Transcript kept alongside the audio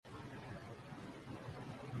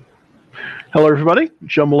Hello, everybody.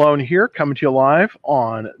 Joe Malone here, coming to you live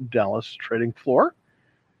on Dallas Trading Floor.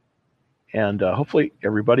 And hopefully,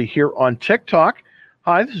 everybody here on TikTok.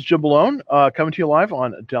 Hi, this is Joe Malone, coming to you live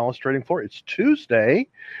on Dallas Trading Floor. It's Tuesday,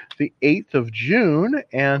 the 8th of June,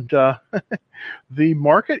 and the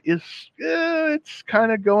market is it's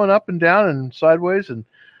kind of going up and down and sideways,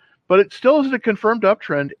 but it still isn't a confirmed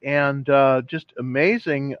uptrend, and just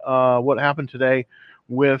amazing what happened today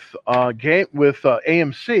with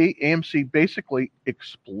AMC. AMC basically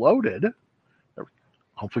exploded.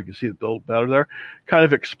 Hopefully, you can see it build better there. Kind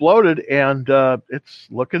of exploded, and it's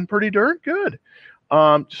looking pretty darn good.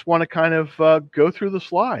 Just want to kind of go through the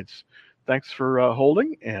slides. Thanks for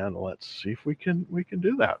holding, and let's see if we can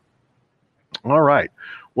do that. All right.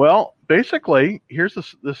 Well, basically, here's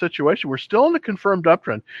the situation. We're still in the confirmed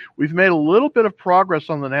uptrend. We've made a little bit of progress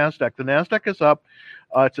on the NASDAQ. The NASDAQ is up.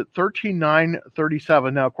 It's at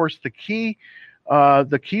 13,937. Now, of course, the key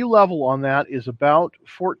level on that is about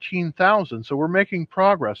 14,000. So we're making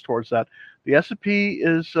progress towards that. The S&P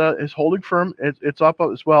is holding firm. It's up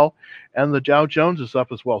as well, and the Dow Jones is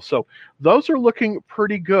up as well. So those are looking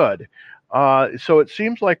pretty good. So it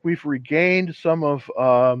seems like we've regained some of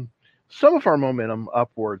our momentum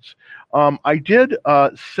upwards. I did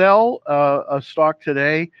sell a stock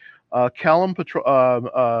today,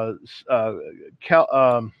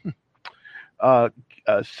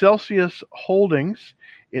 Celsius Holdings.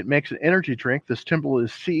 It makes an energy drink. This symbol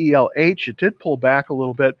is CELH. It did pull back a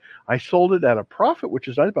little bit. I sold it at a profit, which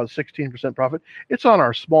is about 16% profit. It's on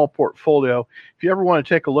our small portfolio. If you ever want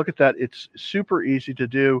to take a look at that, it's super easy to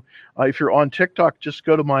do. If you're on TikTok, just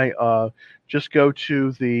go to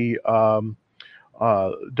the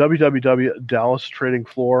www Dallas Trading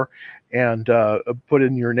Floor and put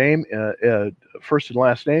in your name, first and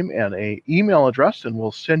last name, and a email address, and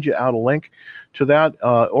we'll send you out a link to that.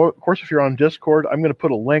 Or of course, if you're on Discord, I'm going to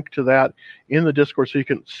put a link to that in the Discord so you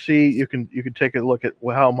can see, you can take a look at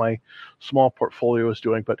how my small portfolio is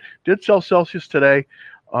doing. But did sell Celsius today,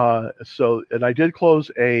 and I did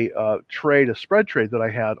close a spread trade that I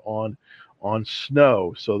had on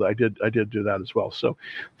Snow, so I did do that as well. So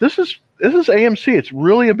this is AMC. It's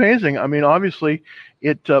really amazing. I mean, obviously,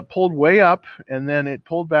 it pulled way up and then it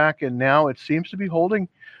pulled back, and now it seems to be holding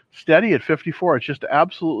steady at 54. It's just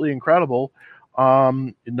absolutely incredible.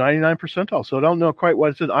 99 percentile. So I don't know quite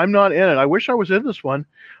what it is. I'm not in it. I wish I was in this one.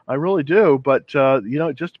 I really do. But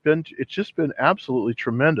it's just been absolutely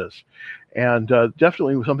tremendous, and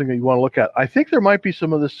definitely something that you want to look at. I think there might be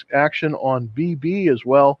some of this action on BB as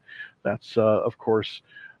well. That's of course.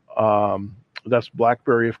 That's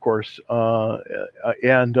BlackBerry, of course,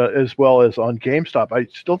 and as well as on GameStop. I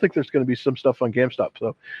still think there's going to be some stuff on GameStop,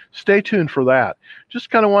 so stay tuned for that. Just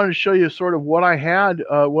kind of wanted to show you sort of what I had,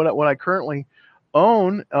 what I currently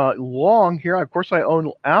own long here. Of course, I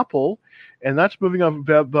own Apple, and that's moving up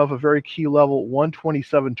above a very key level,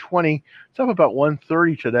 127.20. It's up about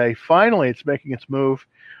 130 today. Finally, it's making its move.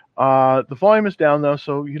 The volume is down, though,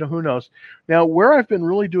 so who knows. Now, where I've been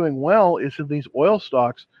really doing well is in these oil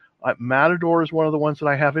stocks. Matador is one of the ones that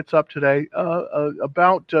I have. It's up today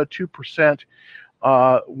about 2%.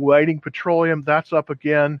 Whiting Petroleum, that's up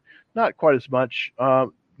again, not quite as much.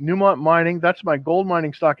 Newmont Mining, that's my gold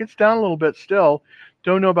mining stock. It's down a little bit still.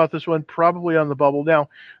 Don't know about this one, probably on the bubble. Now,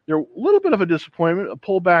 they're a little bit of a disappointment, a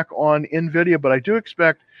pullback on NVIDIA, but I do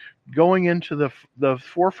expect going into the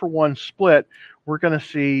 4-for-1 split, we're going to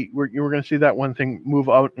see that one thing move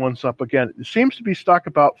out once up again. It seems to be stuck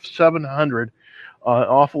about 700.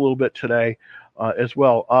 Off a little bit today as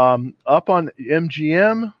well. Up on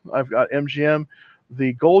MGM, I've got MGM.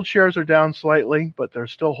 The gold shares are down slightly, but they're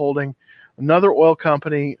still holding. Another oil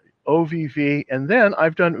company, OVV, and then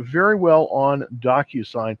I've done very well on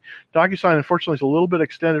DocuSign. DocuSign, unfortunately, is a little bit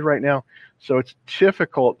extended right now, so it's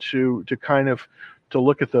difficult to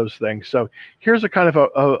look at those things. So here's a kind of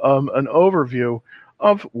an overview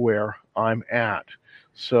of where I'm at.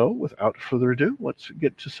 So without further ado, let's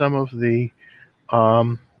get to some of the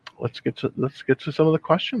let's get to some of the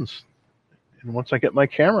questions. And once I get my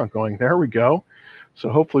camera going, there we go. So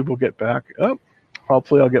hopefully we'll get back up.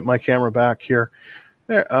 Hopefully I'll get my camera back here.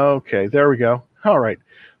 There. Okay, there we go. All right.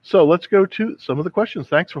 So let's go to some of the questions.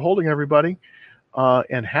 Thanks for holding, everybody.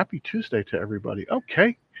 And happy Tuesday to everybody.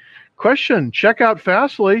 Okay. Question. Check out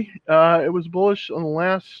Fastly. It was bullish on the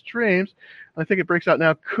last streams. I think it breaks out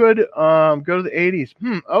now. Could go to the 80s.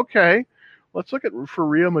 Okay. Let's look for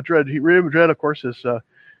Real Madrid. Real Madrid, of course, is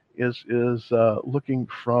looking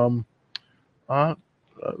from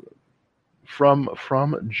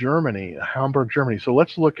Germany, Hamburg, Germany. So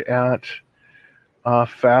let's look at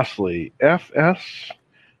Fastly, FSLY.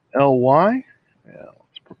 Yeah,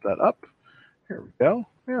 let's put that up. Here we go.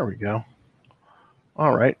 There we go.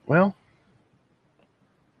 All right. Well,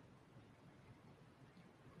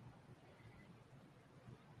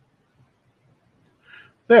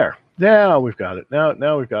 there. Now we've got it.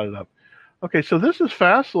 Now we've got it up. Okay, so this is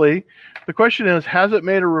Fastly. The question is, has it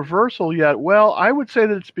made a reversal yet? Well, I would say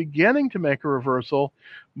that it's beginning to make a reversal,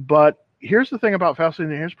 but here's the thing about Fastly,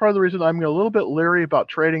 and here's part of the reason I'm a little bit leery about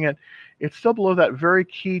trading it. It's still below that very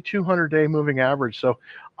key 200-day moving average, so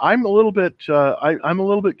I'm a little bit I'm a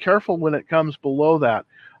little bit careful when it comes below that.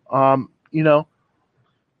 You know,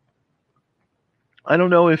 I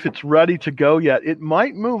don't know if it's ready to go yet. It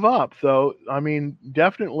might move up, though. I mean,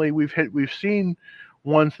 definitely we've seen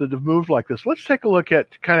ones that have moved like this. Let's take a look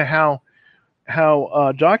at kind of how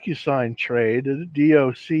DocuSign trade,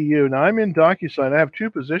 DOCU. Now I'm in DocuSign. I have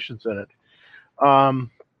two positions in it.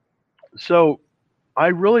 So I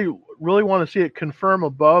really want to see it confirm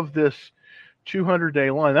above this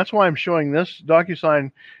 200-day line. That's why I'm showing this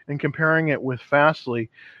DocuSign and comparing it with Fastly.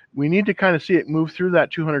 We need to kind of see it move through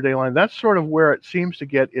that 200-day line. That's sort of where it seems to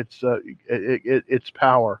get its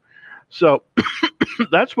power. So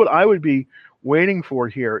that's what I would be waiting for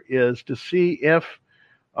here, is to see if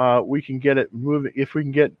we can get it moving. If we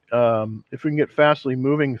can get Fastly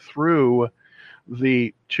moving through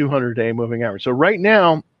the 200-day moving average. So right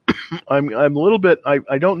now, I'm a little bit.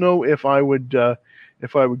 I don't know if I would go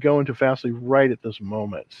into Fastly right at this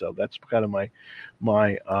moment. So that's kind of my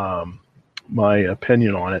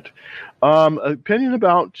opinion on it. Opinion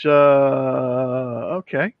about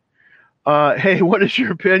okay. Hey, what is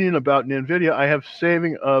your opinion about NVIDIA? I have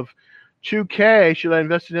saving of $2K. Should I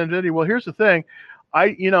invest in NVIDIA? Well, here's the thing.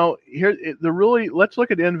 Let's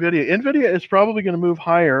look at NVIDIA. NVIDIA is probably going to move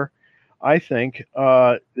higher, I think,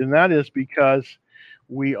 and that is because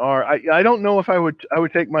we are. I don't know if I would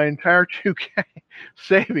take my entire 2K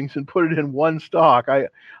savings and put it in one stock. I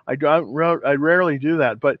rarely do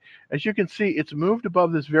that, but as you can see, it's moved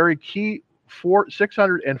above this very key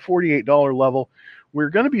 $648 level. We're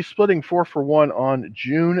going to be splitting 4-for-1 on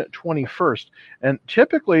June 21st. And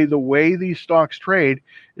typically, the way these stocks trade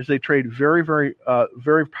is they trade very, very,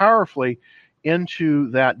 very powerfully into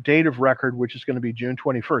that date of record, which is going to be June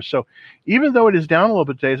 21st. So even though it is down a little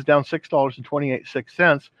bit today, it's down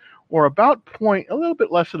 $6.28, or about a little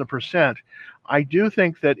bit less than 1%. I do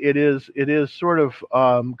think that it is sort of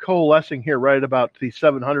coalescing here right about the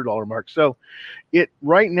 $700 mark. So it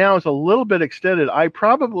right now is a little bit extended. I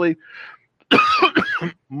probably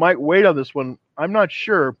might wait on this one. I'm not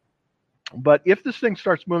sure, but if this thing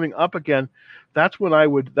starts moving up again, that's when I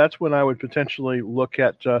would potentially look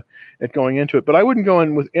at going into it. But I wouldn't go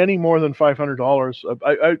in with any more than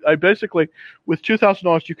 $500. I basically, with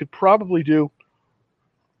 $2,000, you could probably do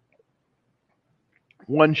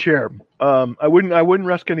one share. I wouldn't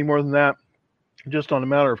risk any more than that, just on a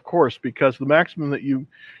matter of course, because the maximum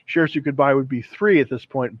shares you could buy would be 3 at this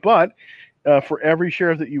point. But for every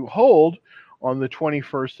share that you hold on the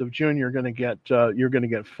 21st of June, you're going to get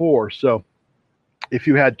 4. So if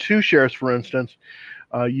you had 2 shares, for instance,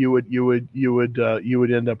 you would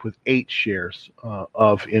end up with 8 shares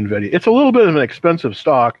of NVIDIA. It's a little bit of an expensive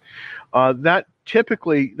stock. That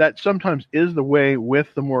sometimes is the way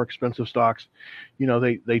with the more expensive stocks.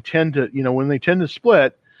 They tend to, when they tend to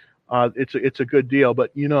split, it's a good deal.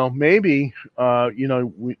 But maybe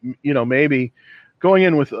maybe going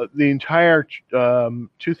in with the entire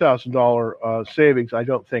 $2,000 savings, I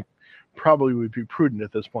don't think probably would be prudent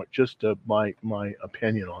at this point. Just my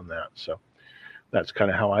opinion on that. So that's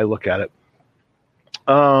kind of how I look at it.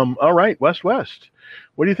 All right, West. What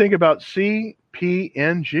do you think about CPNG?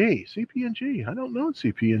 CPNG. I don't know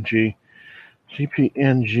CPNG.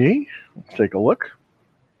 CPNG. Let's take a look.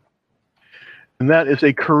 And that is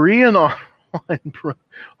a Korean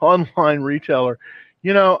online retailer.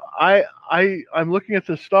 I'm looking at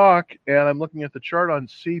the stock and I'm looking at the chart on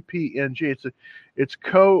CPNG. It's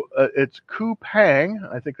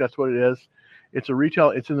Coupang. I think that's what it is. It's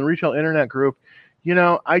in the retail internet group.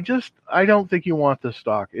 I don't think you want this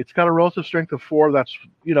stock. It's got a relative strength of 4. That's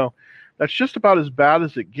just about as bad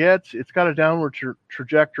as it gets. It's got a downward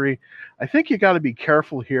trajectory. I think you got to be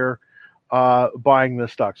careful here buying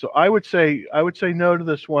this stock. So I would say no to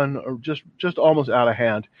this one, or just almost out of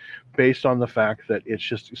hand, based on the fact that it's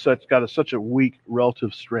got such a weak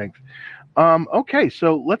relative strength. Okay,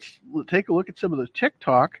 so let's take a look at some of the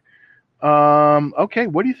TikTok. Okay,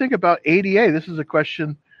 what do you think about ADA? This is a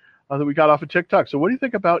question that we got off of TikTok. So what do you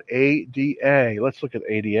think about ADA? Let's look at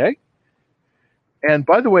ADA. And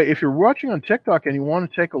by the way, if you're watching on TikTok and you want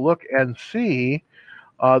to take a look and see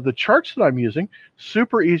the charts that I'm using,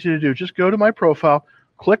 super easy to do. Just go to my profile,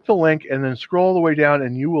 click the link, and then scroll all the way down,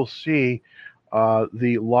 and you will see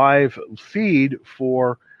the live feed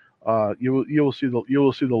for you will see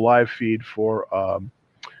the live feed for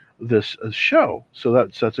this show. So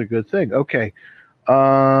that's a good thing. Okay.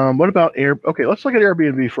 What about Air? Okay, let's look at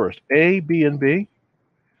Airbnb first. A, B, and B.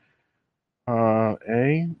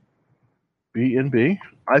 A, B, and B.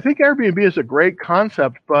 I think Airbnb is a great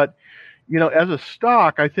concept, but as a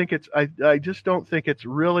stock, I just don't think it's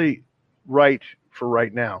really right for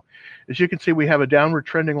right now. As you can see, we have a downward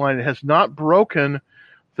trending line. It has not broken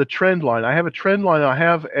the trend line. I have a trend line. I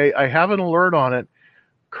have an alert on it.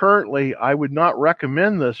 Currently, I would not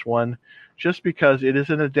recommend this one just because it is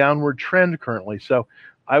in a downward trend currently. So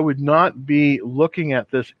I would not be looking at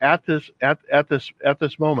this at this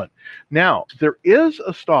moment. Now, there is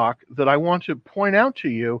a stock that I want to point out to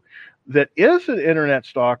you that is an internet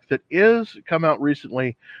stock that is come out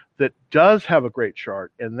recently that does have a great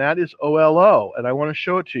chart, and that is OLO. And I want to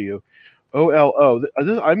show it to you. OLO.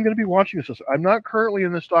 I'm going to be watching this. I'm not currently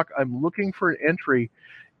in the stock. I'm looking for an entry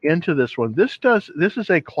into this one. This is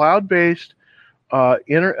a cloud-based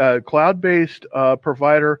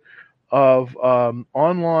provider of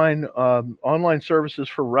online services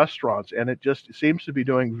for restaurants, and it just seems to be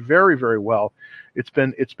doing very, very well. It's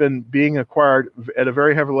been being acquired at a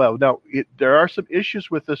very heavy level. Now, there are some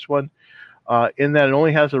issues with this one in that it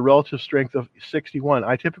only has a relative strength of 61.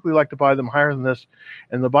 I typically like to buy them higher than this,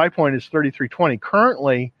 and the buy point is 33.20.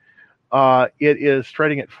 Currently, it is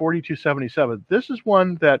trading at 42.77. This is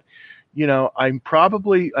one that, I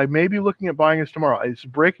may be looking at buying this tomorrow. It's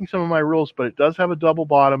breaking some of my rules, but it does have a double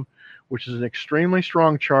bottom, which is an extremely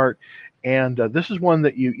strong chart. And this is one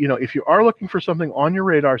that if you are looking for something on your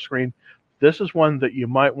radar screen, this is one that you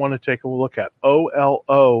might want to take a look at.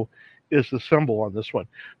 OLO is the symbol on this one.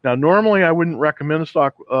 Now, normally I wouldn't recommend a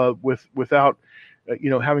stock without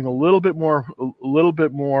having a little bit more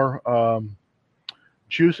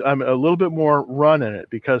juice, a little bit more run in it,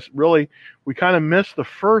 because really we kind of missed the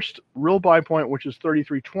first real buy point, which is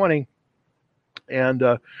 33.20, and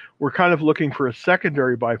we're kind of looking for a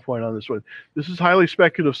secondary buy point on this one. This is highly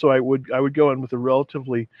speculative, so I would go in with a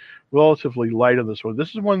relatively light on this one. This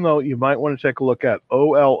is one though you might want to take a look at.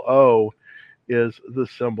 OLO is the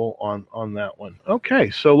symbol on that one. Okay,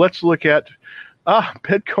 so let's look at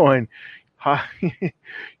Bitcoin.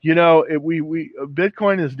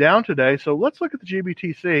 Bitcoin is down today, so let's look at the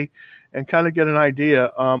GBTC and kind of get an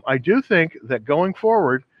idea. I do think that going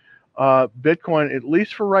forward, Bitcoin, at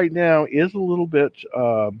least for right now, is a little bit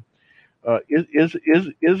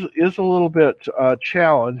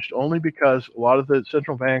challenged, only because a lot of the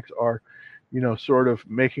central banks are, sort of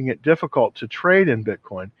making it difficult to trade in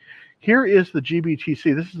Bitcoin. Here is the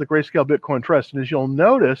GBTC. This is the Grayscale Bitcoin Trust, and as you'll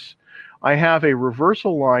notice, I have a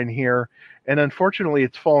reversal line here, and unfortunately,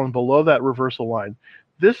 it's fallen below that reversal line.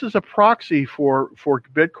 This is a proxy for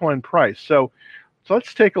Bitcoin price. So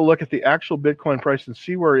let's take a look at the actual Bitcoin price and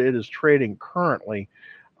see where it is trading currently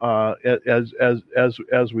as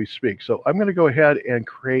we speak. So I'm going to go ahead and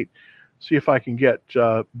see if I can get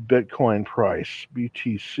Bitcoin price,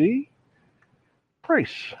 BTC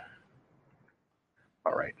price.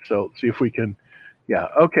 All right, so see if we can, yeah,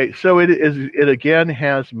 okay, so it again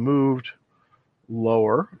has moved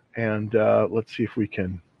lower, and let's see if we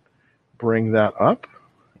can bring that up.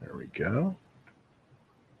 There we go.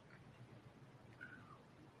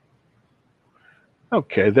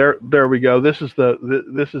 Okay, there we go. This is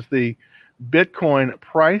the Bitcoin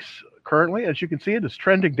price currently. As you can see, it is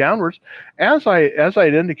trending downwards. As I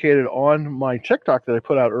had indicated on my TikTok that I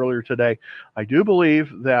put out earlier today, I do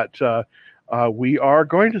believe that we are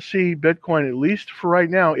going to see Bitcoin, at least for right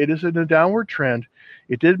now. It is in a downward trend.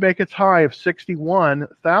 It did make its high of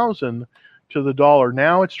 61,000 to the dollar.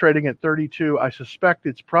 Now it's trading at 32. I suspect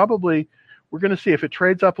it's probably, we're going to see if it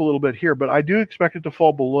trades up a little bit here, but I do expect it to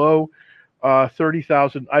fall below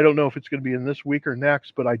 30,000. I don't know if it's going to be in this week or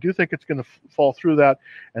next, but I do think it's going to fall through that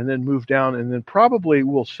and then move down, and then probably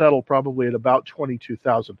will settle probably at about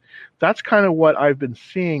 22,000. That's kind of what I've been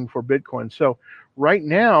seeing for Bitcoin. So right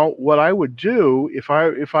now, what I would do if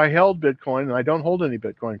I held Bitcoin, and I don't hold any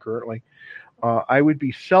Bitcoin currently, I would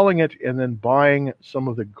be selling it and then buying some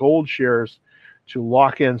of the gold shares to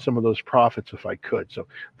lock in some of those profits if I could. So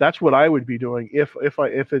that's what I would be doing if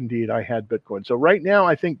indeed I had Bitcoin. So right now,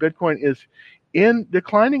 I think Bitcoin is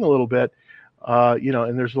declining a little bit,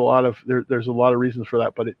 and there's a lot of reasons for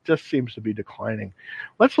that, but it just seems to be declining.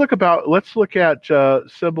 Let's look at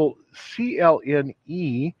symbol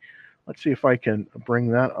CLNE. Let's see if I can bring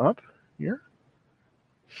that up here.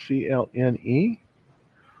 CLNE.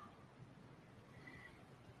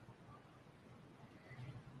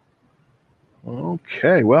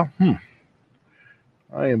 Okay, well,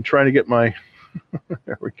 I am trying to get my,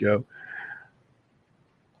 there we go.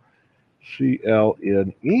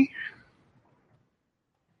 CLNE.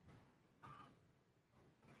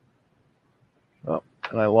 Oh,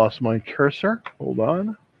 and I lost my cursor. Hold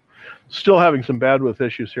on. Still having some bandwidth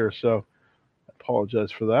issues here, so I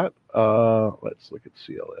apologize for that. Let's look at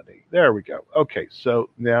CLNE. There we go. Okay, so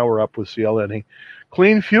now we're up with CLNE.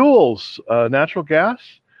 Clean fuels, natural gas.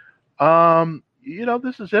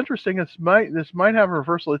 This is interesting. This might have a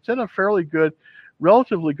reversal. It's in a fairly good,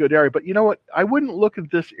 relatively good area. But you know what? I wouldn't look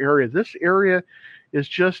at this area. This area is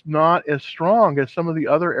just not as strong as some of the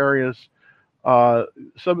other areas.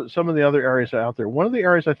 Some of the other areas out there. One of the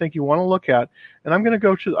areas I think you want to look at, and I'm going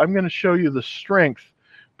to show you the strength,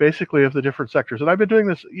 basically, of the different sectors. And I've been doing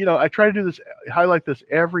this. I try to do this, highlight this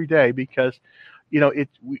every day because,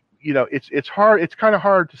 it's hard. It's kind of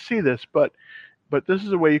hard to see this, but this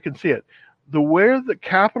is the way you can see it. The where the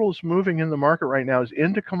capital is moving in the market right now is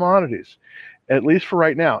into commodities, at least for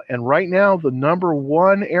right now. And right now, the number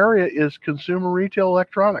one area is consumer retail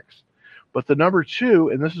electronics. But the number two,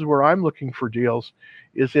 and this is where I'm looking for deals,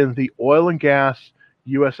 is in the oil and gas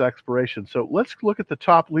U.S. exploration. So let's look at the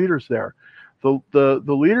top leaders there. The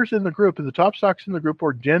leaders in the group, and the top stocks in the group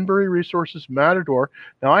are Denbury Resources, Matador.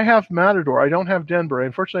 Now, I have Matador. I don't have Denbury.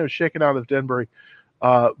 Unfortunately, I was shaken out of Denbury.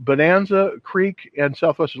 Bonanza Creek and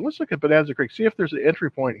Southwestern. Let's look at Bonanza Creek. See if there's an entry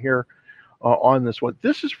point here on this one.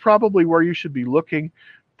 This is probably where you should be looking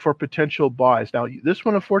for potential buys. Now, this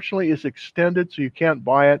one, unfortunately, is extended, so you can't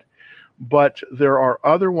buy it. But there are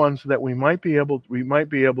other ones that we might be able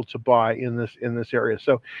to buy in this area.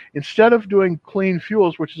 So instead of doing clean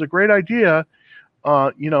fuels, which is a great idea,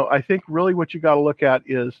 I think really what you got to look at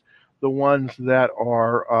is the ones that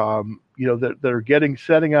are that are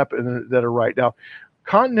setting up and that are right now.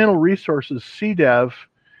 Continental Resources, CDEV,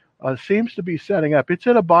 seems to be setting up. It's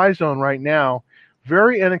in a buy zone right now.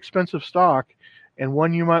 Very inexpensive stock, and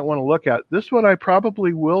one you might want to look at. This one I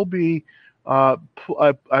probably will be. I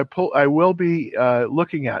will be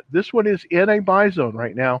looking at. This one is in a buy zone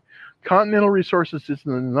right now. Continental Resources is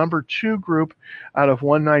in the number 2 group out of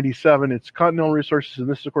 197. It's Continental Resources, and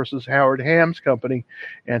this, of course, is Howard Ham's company,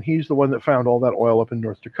 and he's the one that found all that oil up in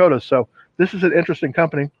North Dakota. So this is an interesting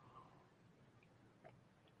company.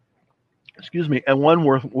 Excuse me, and one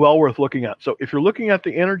well worth looking at. So if you're looking at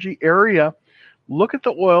the energy area, look at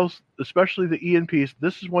the oils, especially the E&Ps.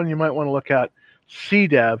 This is one you might want to look at.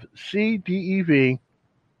 CDEV, CDEV,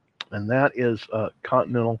 and that is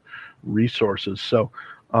Continental Resources. So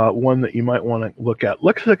one that you might want to look at.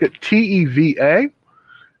 Let's look at TEVA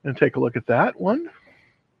and take a look at that one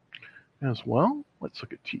as well. Let's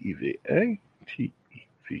look at TEVA,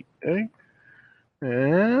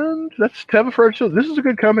 and that's Teva Furniture. This is a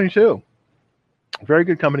good company too. Very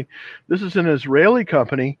good company. This is an Israeli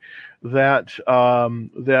company that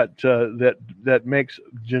makes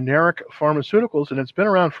generic pharmaceuticals, and it's been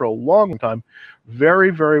around for a long time.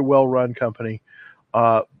 Very, very well run company.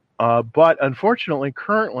 But unfortunately,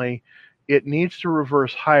 currently, it needs to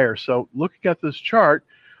reverse higher. So looking at this chart,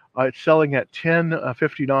 it's selling at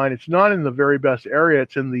 10.59. It's not in the very best area.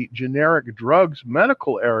 It's in the generic drugs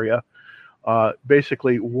medical area.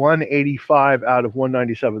 Basically 185 out of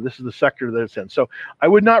 197. This is the sector that it's in. So I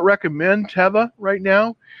would not recommend Teva right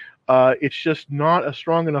now. It's just not a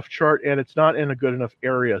strong enough chart, and it's not in a good enough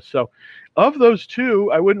area. So of those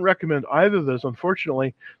two, I wouldn't recommend either of those.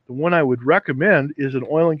 Unfortunately, the one I would recommend is an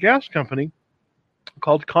oil and gas company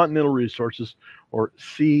called Continental Resources, or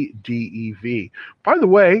CDEV. By the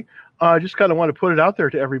way, I just kind of want to put it out there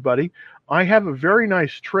to everybody. I have a very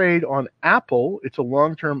nice trade on Apple. It's a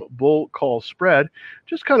long-term bull call spread.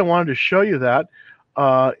 Just kind of wanted to show you that,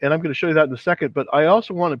 and I'm going to show you that in a second. But I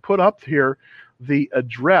also want to put up here the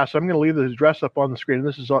address. I'm going to leave the address up on the screen.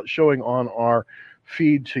 This is showing on our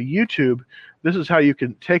feed to YouTube. This is how you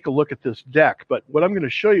can take a look at this deck. But what I'm going to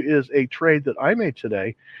show you is a trade that I made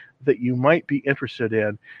today that you might be interested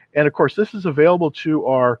in. And of course, this is available to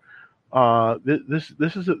our this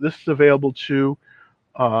is available to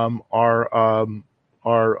our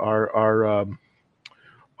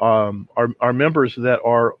members that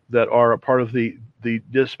are a part of the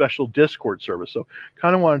special Discord service. So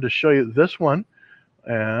kind of wanted to show you this one.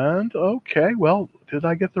 And okay, well, did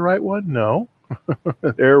I get the right one? No.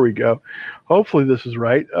 There we go. Hopefully this is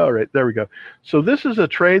right. All right, there we go. So this is a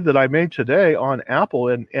trade that I made today on Apple,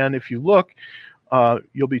 and if you look,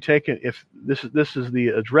 you'll be taken. If this is the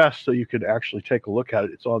address, so you can actually take a look at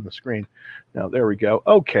it. It's on the screen. Now there we go.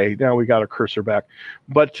 Okay, now we got a cursor back.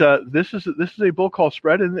 But this is a bull call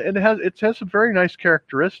spread, and it has some very nice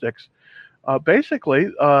characteristics. Basically,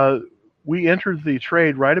 we entered the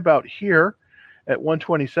trade right about here at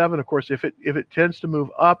 127. Of course, if it tends to move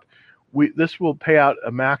up, this will pay out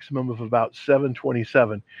a maximum of about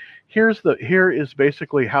 727. Here is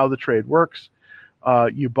basically how the trade works.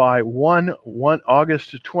 You buy one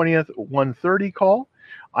August 20th 1:30 call.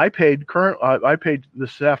 I paid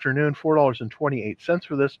this afternoon $4.28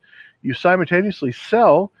 for this. You simultaneously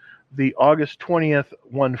sell the August 20th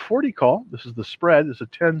 1:40 call. This is the spread. This is a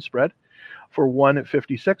 10 spread for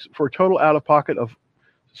 $1.56 for a total out of pocket of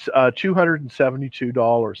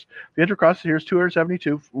 $272. The intercost here is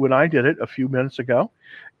 $272 when I did it a few minutes ago,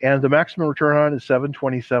 and the maximum return on it is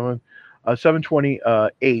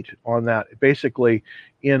 728 on that, basically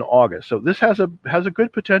in August. So this has a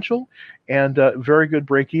good potential and very good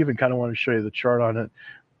break even. Kind of want to show you the chart on it.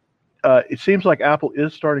 It seems like Apple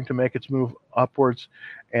is starting to make its move upwards,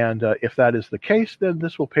 and if that is the case, then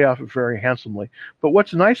this will pay off very handsomely. But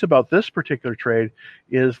what's nice about this particular trade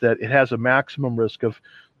is that it has a maximum risk of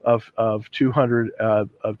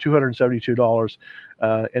 $272,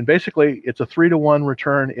 and basically it's a 3-to-1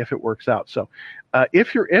 return if it works out. So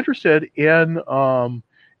if you're interested in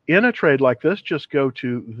a trade like this, just go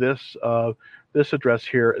to this address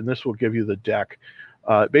here, and this will give you the deck.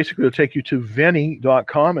 Basically, it'll take you to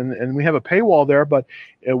Venny.com, and we have a paywall there, but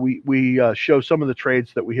we show some of the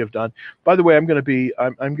trades that we have done. By the way, I'm going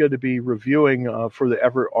to be reviewing for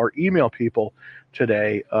our email people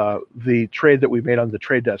today the trade that we made on the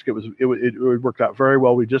trade desk. It worked out very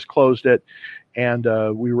well. We just closed it, and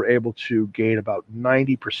we were able to gain about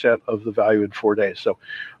 90% of the value in 4 days. So,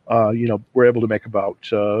 we're able to make about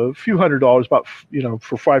a few $100s. About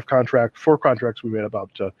for 4 contracts, we made about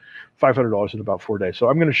 $500 in about 4 days. So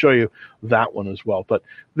I'm going to show you that one as well. But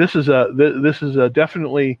this is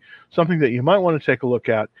definitely something that you might want to take a look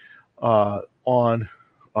at on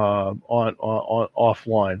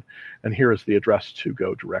offline. And here is the address to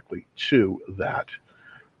go directly to that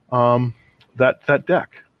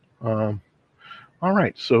deck. All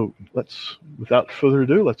right, so without further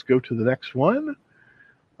ado, let's go to the next one.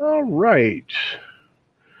 All right.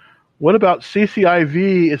 What about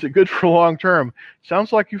CCIV? Is it good for long term?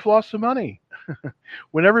 Sounds like you've lost some money.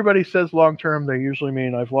 When everybody says long term, they usually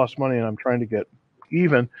mean I've lost money and I'm trying to get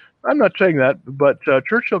even. I'm not saying that, but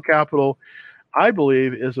Churchill Capital, I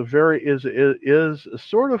believe, is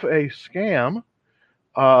sort of a scam.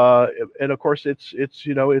 And of course, it's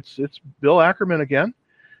Bill Ackerman again.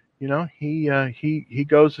 He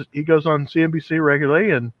goes on CNBC regularly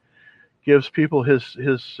and gives people his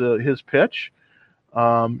pitch.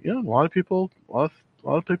 A lot of people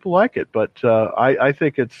like it, but I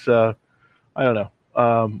think it's I don't know.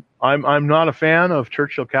 I'm not a fan of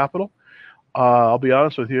Churchill Capital. I'll be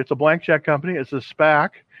honest with you. It's a blank check company. It's a SPAC.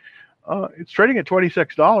 It's trading at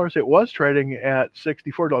 $26. It was trading at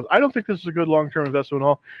 $64. I don't think this is a good long-term investment at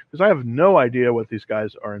all because I have no idea what these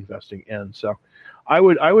guys are investing in. So, I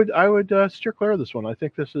would steer clear of this one. I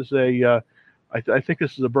think this is a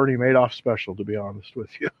this is a Bernie Madoff special, to be honest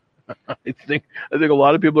with you. I think a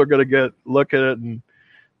lot of people are going to look at it and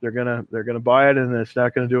they're gonna buy it, and it's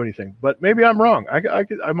not going to do anything. But maybe I'm wrong.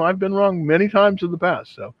 I've been wrong many times in the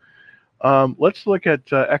past. So let's look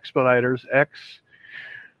at Expeditors.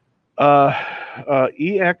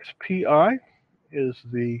 EXPI is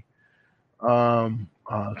the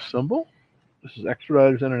symbol. This is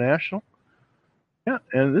Expeditors International. Yeah,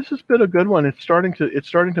 and this has been a good one. It's starting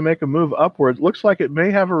to make a move upwards. Looks like it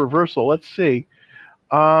may have a reversal. Let's see.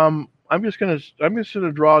 I'm just gonna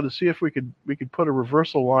draw to see if we could put a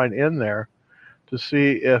reversal line in there to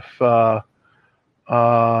see if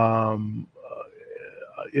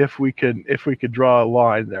we could draw a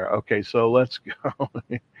line there. Okay, so let's go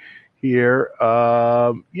here.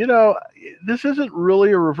 This isn't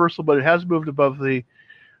really a reversal, but it has moved above the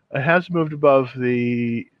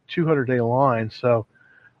 200-day line. So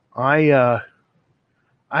I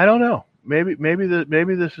don't know. Maybe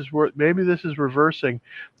this is reversing.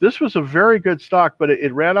 This was a very good stock, but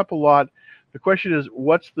it ran up a lot. The question is,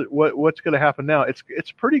 what's going to happen now?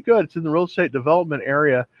 It's pretty good. It's in the real estate development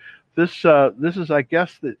area. This is, I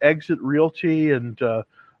guess, the Exit Realty and a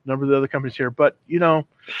number of the other companies here. But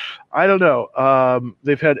I don't know.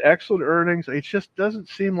 They've had excellent earnings. It just doesn't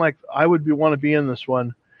seem like I would want to be in this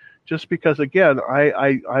one, just because, again,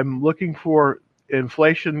 I'm looking for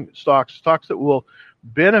inflation stocks that will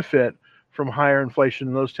benefit from higher inflation,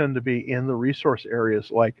 and those tend to be in the resource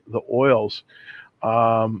areas like the oils.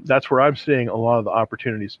 That's where I'm seeing a lot of the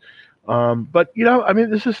opportunities. But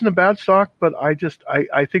this isn't a bad stock, but I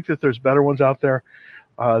think that there's better ones out there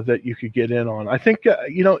that you could get in on. I think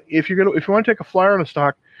if you want to take a flyer on a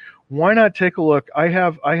stock, why not take a look? I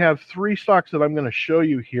have 3 stocks that I'm going to show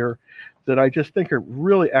you here that I just think are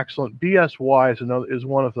really excellent. BSY is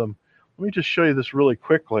one of them. Let me just show you this really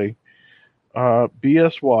quickly.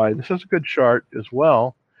 BSY. This is a good chart as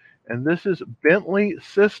well. And this is Bentley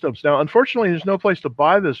Systems. Now, unfortunately, there's no place to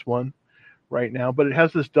buy this one right now, but it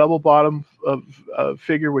has this double bottom of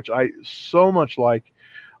figure, which I so much like.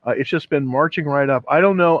 It's just been marching right up. I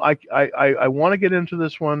don't know. I want to get into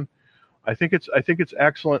this one. I think it's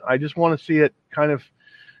excellent. I just want to see it kind of,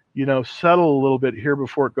 settle a little bit here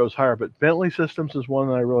before it goes higher. But Bentley Systems is one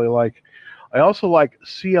that I really like. I also like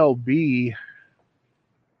CLB.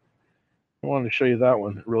 I wanted to show you that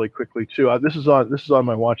one really quickly too. This is on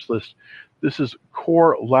my watch list. This is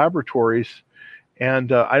Core Laboratories,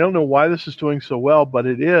 and I don't know why this is doing so well, but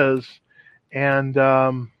it is, and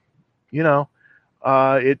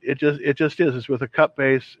it just is. It's with a cut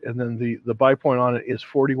base, and then the buy point on it is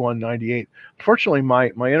 41.98. Unfortunately, my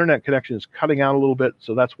internet connection is cutting out a little bit,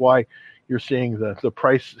 so that's why you're seeing the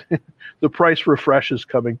price the price refreshes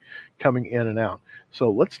coming in and out. So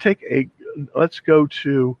let's go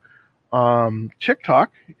to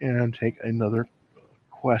TikTok and take another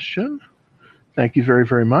question. Thank you very,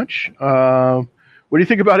 very much. What do you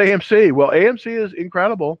think about AMC? Well, AMC is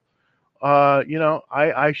incredible.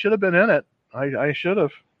 I should have been in it. I should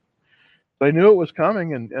have. I knew it was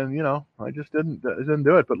coming, and I just didn't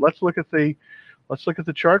do it. But let's look at the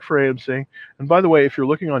chart for AMC. And by the way, if you're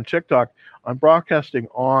looking on TikTok, I'm broadcasting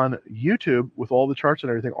on YouTube with all the charts and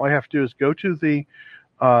everything. All you have to do is go to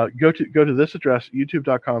this address,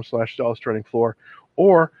 youtube.com/Dallas Trading Floor,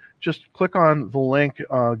 or just click on the link.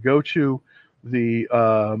 Go to the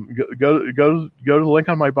link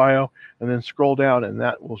on my bio, and then scroll down, and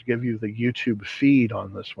that will give you the YouTube feed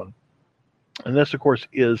on this one. And this, of course,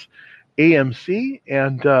 is AMC,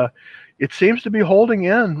 and it seems to be holding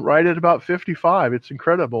in right at about 55. It's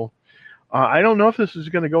incredible. I don't know if this is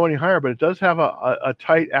going to go any higher, but it does have a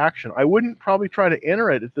tight action. I wouldn't probably try to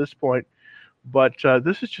enter it at this point, but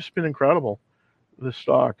this has just been incredible, this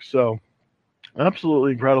stock. So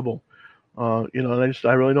absolutely incredible. And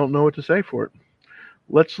I really don't know what to say for it.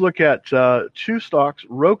 Let's look at two stocks,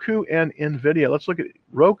 Roku and NVIDIA. Let's look at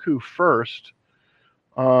Roku first.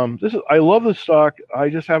 I love this stock. I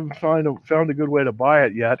just haven't found a good way to buy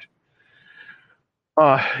it yet.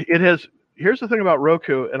 Here's the thing about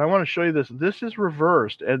Roku, and I want to show you this. This is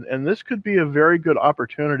reversed, and this could be a very good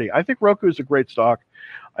opportunity. I think Roku is a great stock.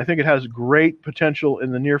 I think it has great potential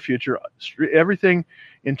in the near future. Everything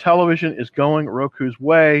in television is going Roku's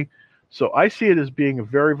way, so I see it as being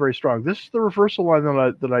very, very strong. This is the reversal line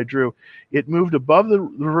that I drew. It moved above the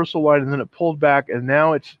reversal line, and then it pulled back, and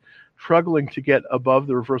now it's struggling to get above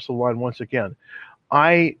the reversal line once again.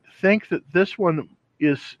 I think that this one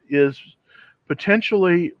is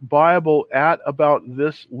potentially buyable at about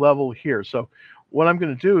this level here. So what I'm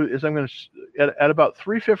going to do is I'm going to at about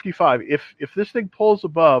 355. If this thing pulls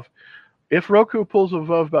above, if Roku pulls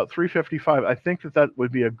above about 355, I think that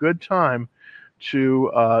would be a good time to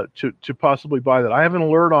possibly buy that. I have an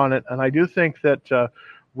alert on it, and I do think that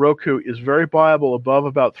Roku is very buyable above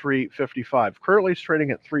about 355. Currently, it's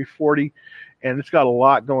trading at 340, and it's got a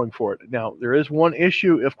lot going for it. Now, there is one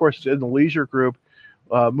issue, of course, it's in the leisure group,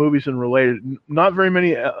 movies and related. Not very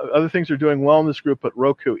many other things are doing well in this group, but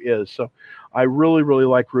Roku is. So I really, really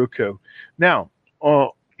like Roku. Now,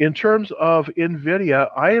 in terms of NVIDIA,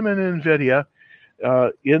 I am in NVIDIA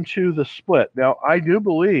into the split. Now, I do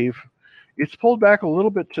believe it's pulled back a little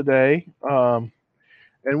bit today, and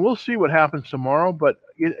we'll see what happens tomorrow, but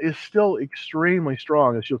it is still extremely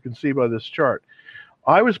strong, as you can see by this chart.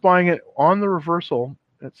 I was buying it on the reversal.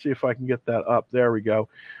 Let's see if I can get that up. There we go.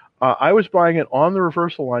 I was buying it on the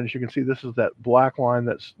reversal line. As you can see, this is that black line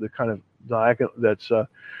that's the kind of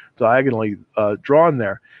diagonally drawn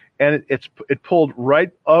there. And it pulled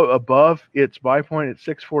right above its buy point at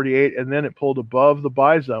 648, and then it pulled above the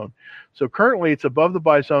buy zone. So currently it's above the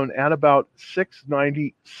buy zone at about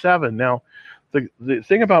 697. Now, the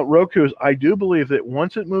thing about Roku is I do believe that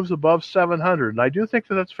once it moves above 700, and I do think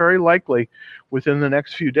that that's very likely within the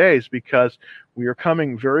next few days, because we are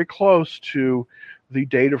coming very close to the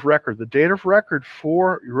date of record. The date of record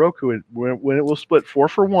for Roku, when it will split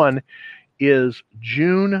 4-for-1, is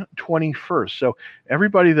June 21st. So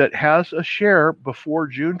everybody that has a share before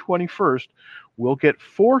June 21st will get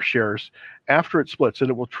 4 shares after it splits, and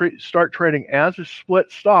it will start trading as a split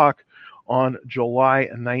stock on July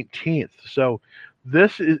 19th. So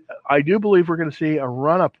I do believe we're going to see a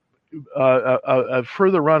run-up, a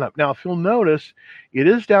further run-up. Now, if you'll notice, it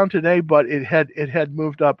is down today, but it had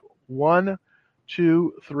moved up 1,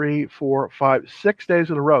 2, 3, 4, 5, 6 days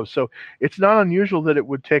in a row. So it's not unusual that it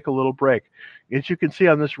would take a little break. As you can see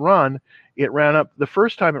on this run, it ran up. The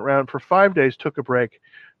first time it ran up for 5 days, took a break,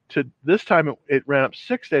 to this time it ran up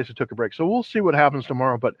 6 days and took a break. So we'll see what happens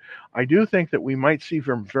tomorrow. But I do think that we might see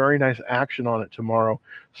some very nice action on it tomorrow,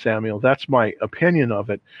 Samuel. That's my opinion of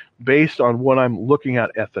it based on what I'm looking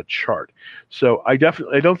at the chart. So I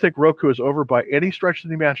don't think Roku is over by any stretch of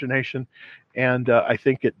the imagination. And I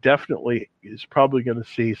think it definitely is probably going to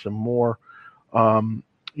see some more, some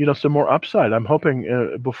more upside. I'm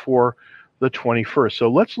hoping before the 21st. So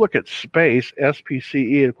let's look at space,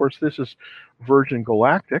 SPCE. Of course, this is Virgin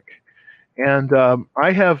Galactic, and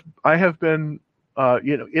I have been,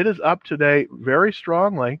 it is up today very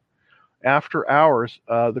strongly after hours.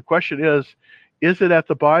 The question is it at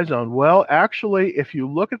the buy zone? Well, actually, if you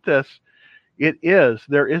look at this, it is.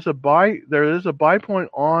 There is a buy point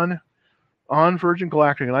on Virgin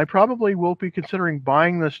Galactic, and I probably will be considering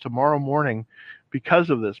buying this tomorrow morning because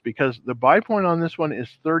of this, because the buy point on this one is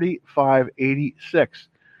 35.86,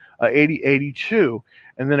 80.82,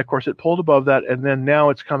 and then of course it pulled above that, and then now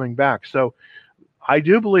it's coming back. So I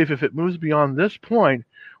do believe if it moves beyond this point,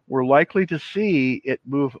 we're likely to see it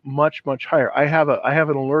move much, much higher. I have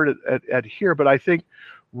an alert at here, but I think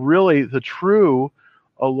really the true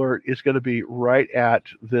alert is going to be right at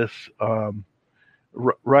this.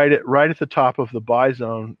 Right at the top of the buy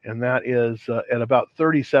zone, and that is at about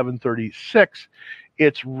 37.36.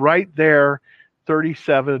 It's right there,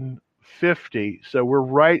 37.50. So we're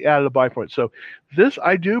right at the buy point. So this,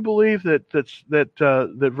 I do believe that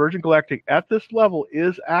Virgin Galactic at this level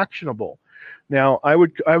is actionable. Now I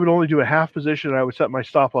would only do a half position, and I would set my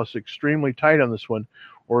stop loss extremely tight on this one,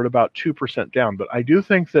 or at about 2% down. But I do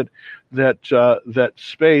think that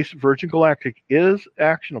space, Virgin Galactic, is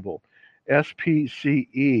actionable.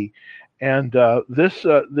 SPCE, and this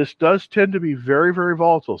does tend to be very, very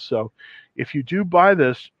volatile. So if you do buy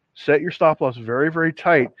this, set your stop loss very, very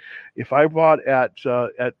tight. If I bought at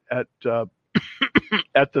the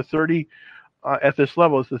 30 at this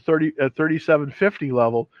level, it's the 37.50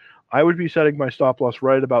 level, I would be setting my stop loss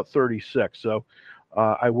right about 36. So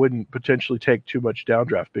I wouldn't potentially take too much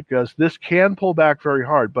downdraft, because this can pull back very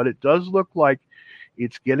hard, but it does look like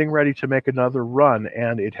it's getting ready to make another run,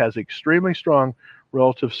 and it has extremely strong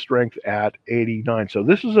relative strength at 89. So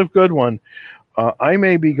this is a good one. I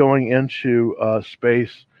may be going into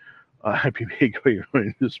space. I may be going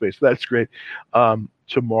into space. That's great.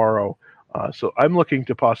 Tomorrow. So I'm looking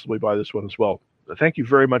to possibly buy this one as well. Thank you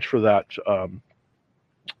very much for that,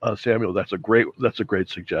 Samuel. That's a great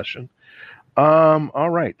suggestion. All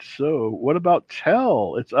right. So what about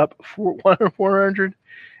TEL? It's up 415%.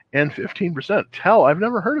 TEL, I've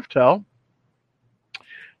never heard of TEL.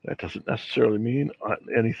 That doesn't necessarily mean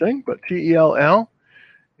anything, but TELL.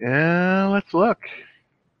 And let's look.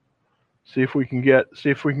 See if we can get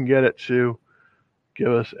it to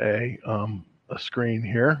give us a screen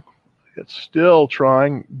here. It's still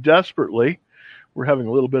trying desperately. We're having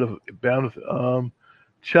a little bit of bandwidth.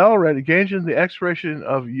 TEL ready engaging the expiration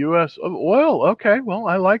of U.S. oil. Okay, well,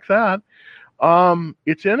 I like that.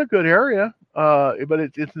 It's in a good area, but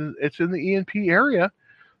it's in the E&P area,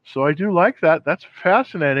 so I do like that. That's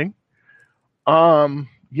fascinating.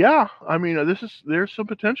 Yeah, I mean, there's some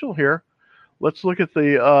potential here. Let's look at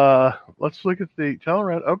the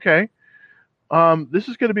Telered. Okay. This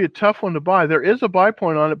is going to be a tough one to buy. There is a buy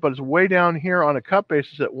point on it, but it's way down here on a cut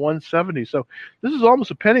basis at 170. So this is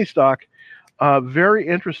almost a penny stock. Very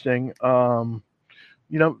interesting.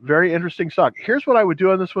 Very interesting stock. Here's what I would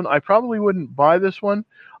do on this one. I probably wouldn't buy this one.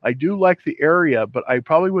 I do like the area, but I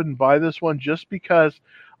probably wouldn't buy this one just because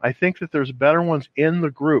I think that there's better ones in the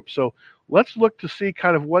group. So let's look to see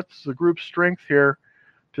kind of what's the group strength here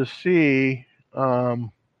to see.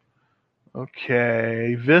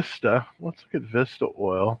 Okay, Vista. Let's look at Vista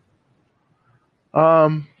Oil.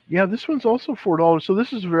 Yeah, this one's also $4, so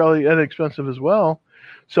this is really inexpensive as well.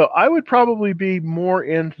 So I would probably be more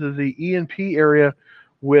into the E&P area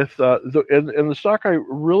with the stock I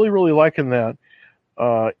really, really like in that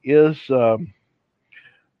is the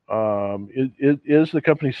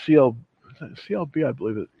company CLB, I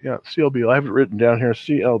believe it. Yeah, CLB. I have it written down here.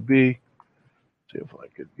 CLB. See if I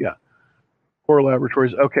could. Yeah. Core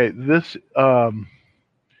Laboratories. Okay, this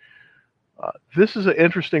is an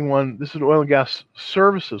interesting one. This is an oil and gas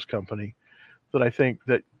services company that I think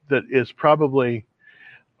that is probably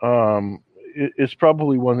it's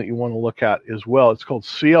probably one that you want to look at as well. It's called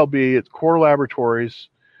CLB. It's Core Laboratories,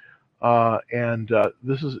 and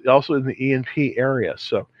this is also in the E&P area.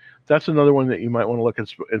 So that's another one that you might want to look at.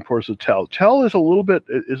 And of course, TEL. TEL is a little bit.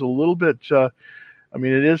 I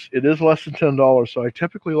mean, it is less than $10. So I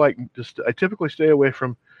typically stay away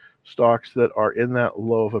from stocks that are in that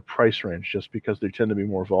low of a price range, just because they tend to be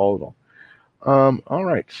more volatile. All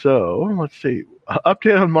right, so let's see.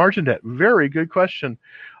 Update on margin debt. Very good question.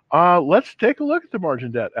 Let's take a look at the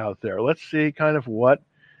margin debt out there. Let's see kind of what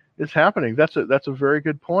is happening. That's a very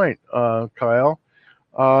good point, Kyle.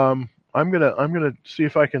 I'm gonna see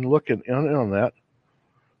if I can look in on that.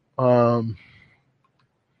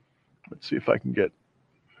 Let's see if I can get,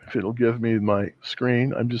 if it'll give me my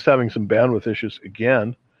screen. I'm just having some bandwidth issues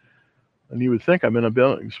again. And you would think I'm in a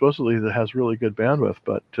building supposedly that has really good bandwidth,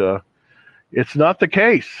 but it's not the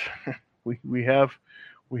case. we have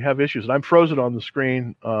issues, and I'm frozen on the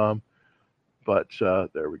screen. But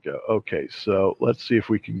there we go. Okay, so let's see if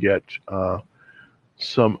we can get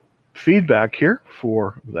some feedback here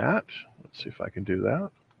for that. Let's see if I can do that.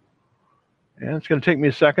 And it's going to take me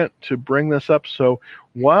a second to bring this up. So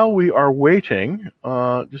while we are waiting,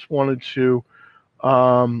 just wanted to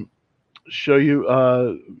show you,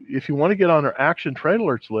 if you want to get on our Action Trade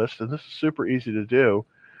Alerts list, and this is super easy to do,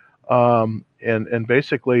 and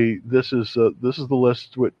basically this is the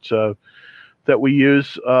list which that we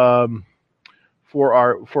use for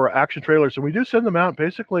our Action Trade Alerts, and we do send them out.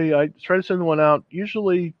 Basically, I try to send one out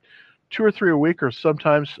usually 2 or 3 a week, or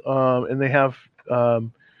sometimes, and they have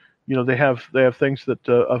they have things that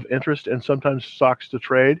of interest, and sometimes stocks to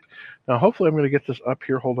trade. Now, hopefully, I'm going to get this up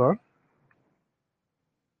here. Hold on.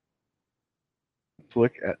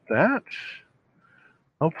 Look at that.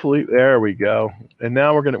 Hopefully, there we go. And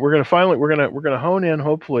now we're gonna hone in,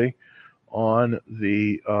 hopefully, on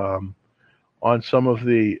the on some of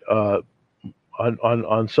the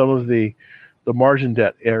the margin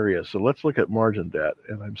debt areas. So let's look at margin debt.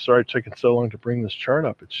 And I'm sorry it's taken so long to bring this chart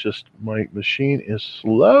up. It's just my machine is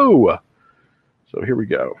slow. So here we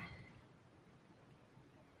go.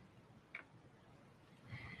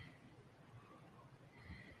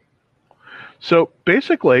 So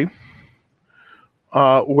basically,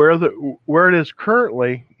 where it is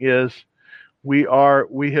currently is we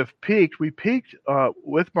have peaked. We peaked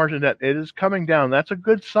with margin debt. It is coming down. That's a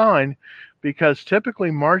good sign, because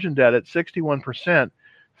typically margin debt at 61%,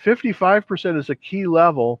 55% is a key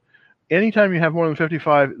level. Anytime you have more than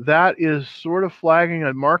 55, that is sort of flagging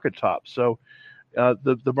a market top. So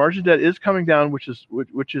the margin debt is coming down, which is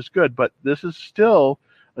good. But this is still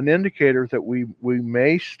an indicator that we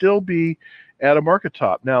may still be at a market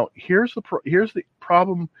top. Now, here's the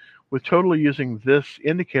problem with totally using this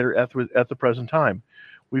indicator at the present time.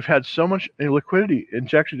 We've had so much liquidity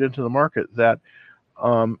injected into the market that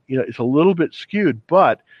it's a little bit skewed.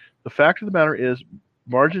 But the fact of the matter is,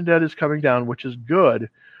 margin debt is coming down, which is good.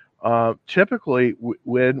 Typically,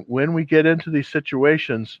 when we get into these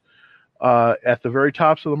situations, at the very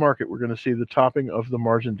tops of the market, we're going to see the topping of the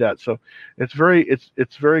margin debt. So it's very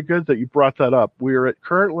good that you brought that up. We are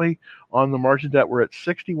currently on the margin debt. We're at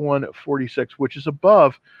 61.46, which is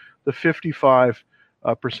above the 55%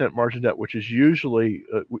 margin debt, which is usually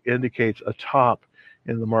indicates a top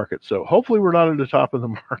in the market. So hopefully we're not at the top of the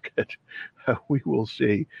market. We will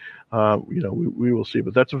see. We will see.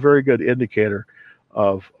 But that's a very good indicator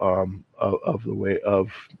of the way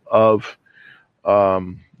of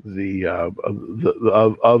the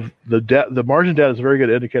debt. The margin debt is a very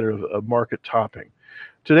good indicator of market topping.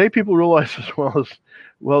 Today, people realize as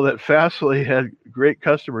well that Fastly had great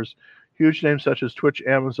customers, huge names such as Twitch,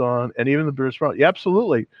 Amazon, and even the British Pound. Yeah,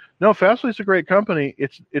 absolutely. No, Fastly is a great company.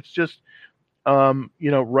 It's just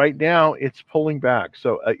right now it's pulling back.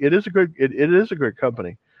 So it is a good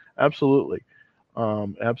company. Absolutely,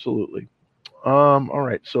 absolutely. All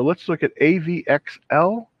right. So let's look at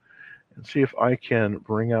AVXL and see if I can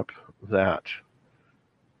bring up that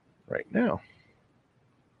right now.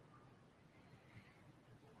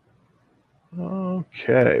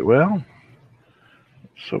 Okay, well,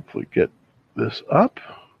 let's hopefully get this up.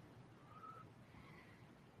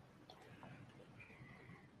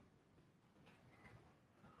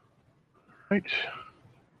 Right.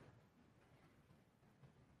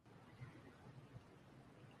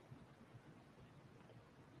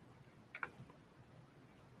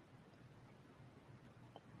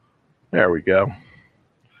 There we go.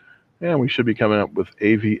 And we should be coming up with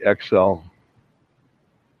AVXL.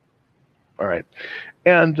 All right.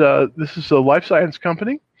 And this is a life science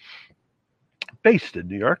company based in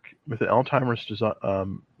New York with an Alzheimer's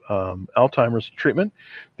treatment.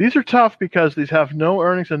 These are tough because these have no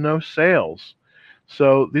earnings and no sales.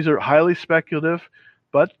 So these are highly speculative,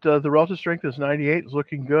 but the relative strength is 98. It's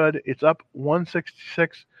looking good. It's up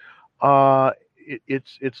 166.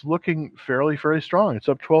 It's looking fairly strong. It's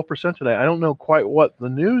up 12% today. I don't know quite what the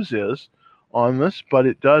news is on this, but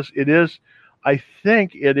I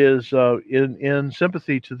think it is in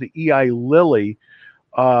sympathy to the Eli Lilly,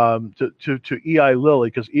 to Eli Lilly,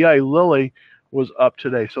 because Eli Lilly was up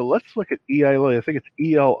today. So let's look at Eli Lilly. I think it's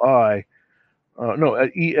ELI. No,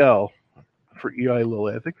 EL. for Eli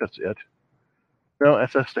Lilly. I think that's it. No,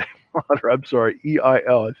 that's Estee Lauder. I'm sorry,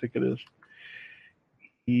 EIL. I think it is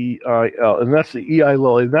EIL, and that's the Eli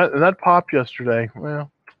Lilly. And that popped yesterday.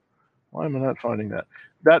 Well, why am I not finding that?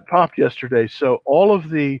 That popped yesterday. So all of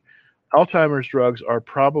the Alzheimer's drugs are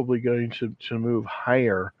probably going to move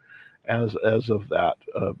higher as of that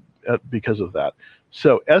because of that.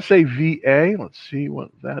 So SAVA, let's see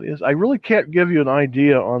what that is. I really can't give you an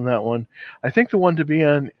idea on that one. I think the one to be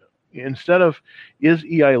in instead of is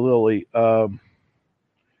Eli Lilly.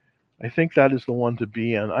 I think that is the one to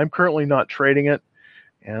be in. I'm currently not trading it,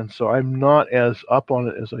 and so I'm not as up on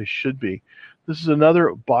it as I should be. This is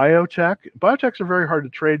another biotech. Biotechs are very hard to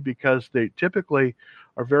trade because they typically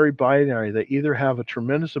are very binary. They either have a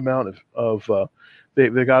tremendous amount of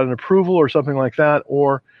they got an approval or something like that,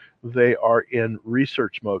 or they are in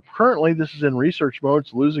research mode. Currently, this is in research mode.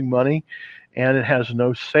 It's losing money, and it has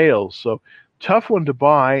no sales. So tough one to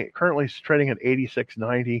buy. Currently, it's trading at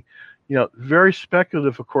 86.90. Very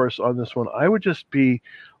speculative, of course, on this one. I would just be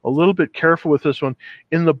a little bit careful with this one.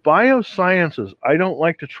 In the biosciences, I don't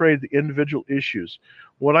like to trade the individual issues.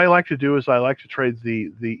 What I like to do is I like to trade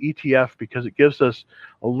the ETF because it gives us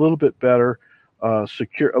a little bit better a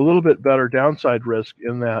little bit better downside risk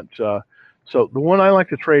in that. So the one I like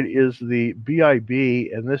to trade is the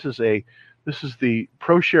BIB, and this is the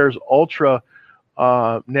ProShares Ultra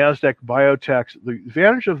Nasdaq Biotechs. The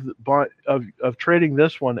advantage of trading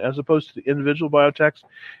this one as opposed to the individual biotechs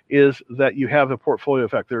is that you have a portfolio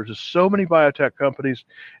effect. There are just so many biotech companies,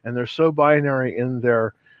 and they're so binary in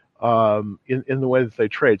their in the way that they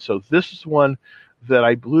trade. So this is one that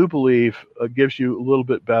I believe gives you a little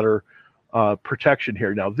bit better protection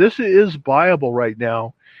here. Now, this is buyable right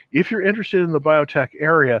now. If you're interested in the biotech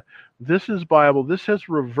area, this is buyable. This has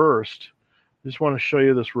reversed. I just want to show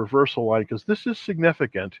you this reversal line because this is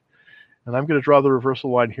significant. And I'm going to draw the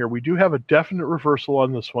reversal line here. We do have a definite reversal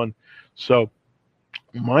on this one. So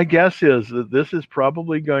my guess is that this is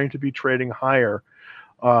probably going to be trading higher.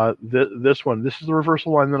 This one, this is the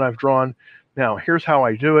reversal line that I've drawn. Now, here's how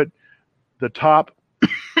I do it. The top,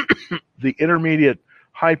 the intermediate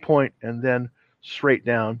high point, and then straight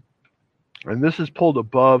down. And this is pulled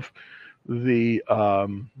above the,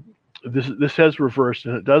 this has reversed,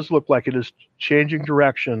 and it does look like it is changing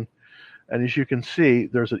direction. And as you can see,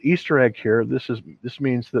 there's an Easter egg here. This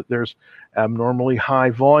means that there's abnormally high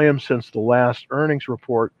volume since the last earnings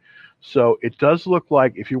report. So it does look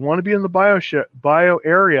like if you want to be in the bio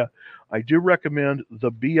area, I do recommend the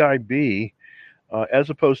BIB as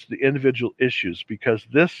opposed to the individual issues, because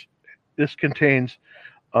this contains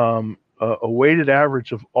a weighted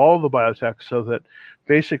average of all the biotechs, so that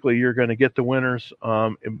basically you're going to get the winners,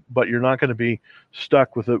 but you're not going to be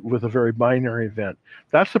stuck with a very binary event.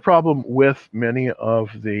 That's the problem with many of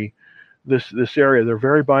this area. They're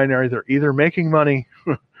very binary. They're either making money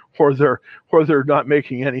or they're not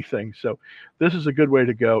making anything. So this is a good way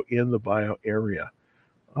to go in the bio area,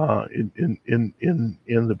 in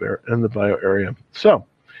the bio area. So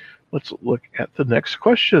let's look at the next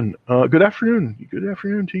question. Good afternoon. Good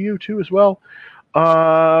afternoon to you too as well.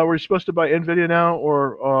 We're supposed to buy NVIDIA now,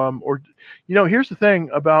 or here's the thing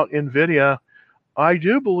about NVIDIA. I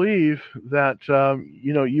do believe that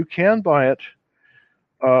you can buy it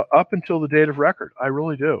up until the date of record. I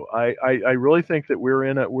really do. I really think that we're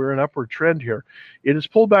in an upward trend here. It has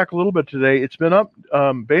pulled back a little bit today. It's been up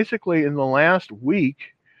basically in the last week.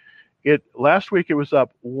 Last week it was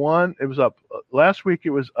up 1,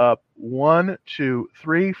 2,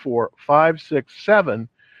 3, 4, 5, 6, 7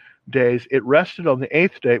 days. It rested on the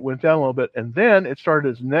 8th day. It went down a little bit, and then it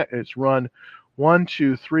started its run 1,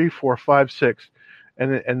 2, 3, 4, 5, 6,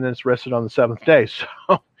 and then it's rested on the 7th day. So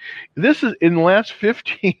this is in the last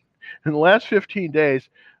 15 days.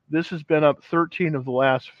 This has been up 13 of the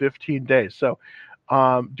last 15 days. So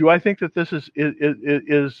do I think that this is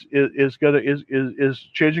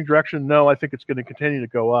changing direction? No, I think it's going to continue to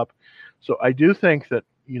go up. So I do think that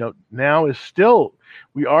now is still,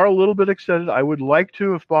 we are a little bit extended. I would like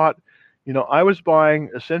to have bought, I was buying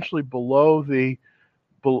essentially below this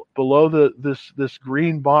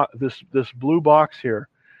green box, this blue box here,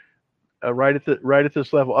 right at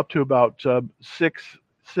this level, up to about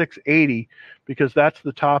 680, because that's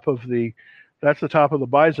the top of the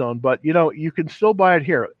buy zone. But you can still buy it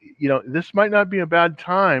here. This might not be a bad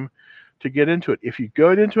time to get into it. If you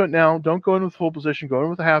go into it now, don't go in with full position, go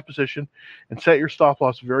in with a half position, and set your stop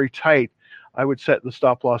loss very tight. I would set the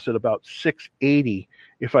stop loss at about 680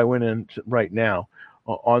 if I went in right now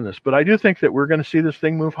on this. But I do think that we're going to see this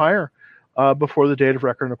thing move higher before the date of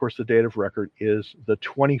record. And of course, the date of record is the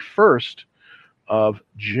 21st of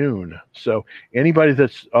June. So anybody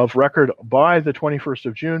that's of record by the 21st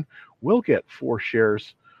of June will get 4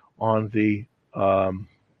 shares on the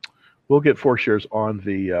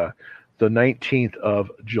the 19th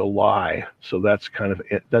of July. So that's kind of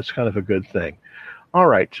a good thing. All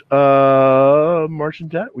right, margin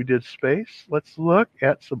debt. We did space. Let's look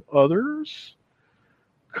at some others.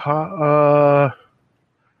 Or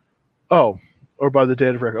by the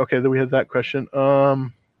date of record. Okay, then we had that question.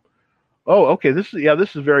 Okay. This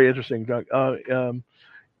is very interesting, Doug.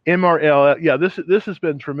 MRL. Yeah, this has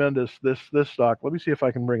been tremendous. This stock. Let me see if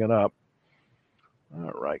I can bring it up.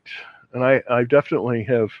 All right, and I definitely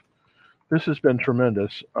have. This has been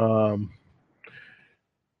tremendous. MNRL.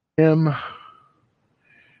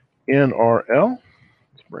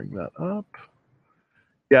 Let's bring that up.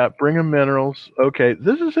 Yeah, Brigham Minerals. Okay,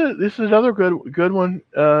 this is it. This is another good one.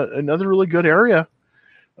 Another really good area.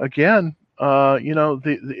 Again,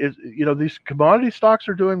 these commodity stocks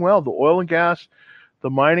are doing well. The oil and gas, the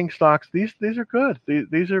mining stocks. These are good.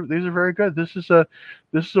 These are very good. This is a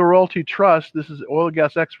royalty trust. This is oil and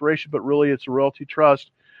gas exploration, but really it's a royalty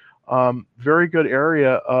trust. Very good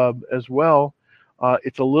area as well.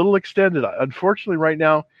 It's a little extended. Unfortunately, right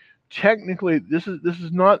now, technically, this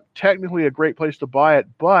is not technically a great place to buy it,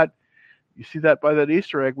 but you see that by that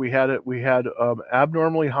Easter egg, we had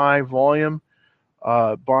abnormally high volume,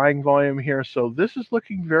 buying volume here. So this is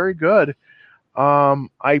looking very good.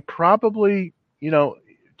 I probably,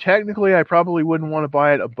 technically, I probably wouldn't want to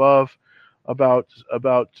buy it above about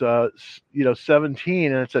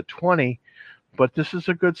 17, and it's at 20. But this is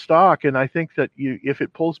a good stock, and I think that if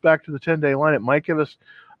it pulls back to the 10-day line, it might give us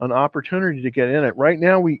an opportunity to get in it. Right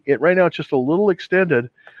now, it's just a little extended,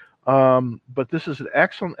 but this is an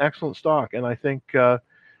excellent stock, and I think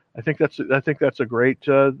that's a great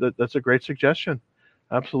suggestion.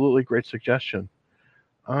 Absolutely great suggestion.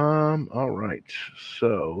 All right,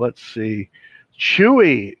 so let's see.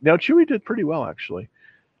 Chewy. Now Chewy did pretty well actually.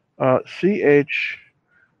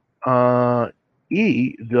 CHEWY.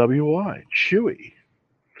 Chewy.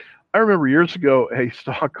 I remember years ago a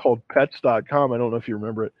stock called Pets.com. I don't know if you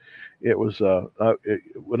remember it. It was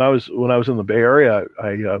when I was in the Bay Area.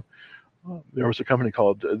 There was a company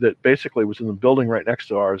that basically was in the building right next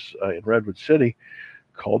to ours in Redwood City,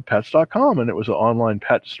 called Pets.com, and it was an online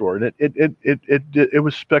pet store. And it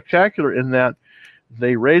was spectacular in that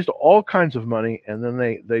they raised all kinds of money, and then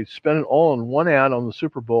they spent it all on one ad on the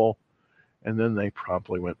Super Bowl, and then they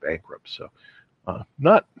promptly went bankrupt. So.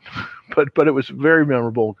 But it was very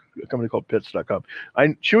memorable. A company called Pets.com.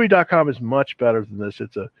 Chewy.com is much better than this.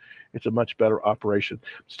 It's a much better operation.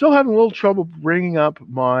 Still having a little trouble bringing up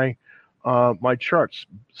my charts.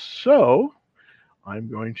 So I'm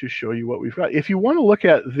going to show you what we've got. If you want to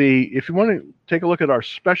take a look at our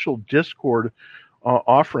special Discord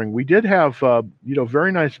offering, we did have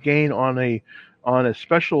very nice gain on a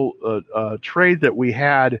special trade that we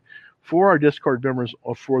had for our Discord members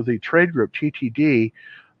for the trade group TTD.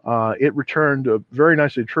 It returned very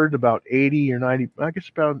nicely. It turned about 80 or 90, I guess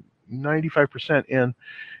about 95%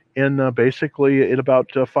 in basically in about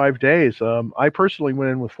 5 days. I personally went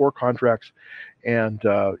in with 4 contracts, and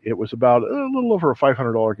it was about a little over a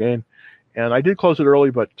 $500 gain. And I did close it early,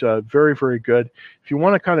 but very, very good. If you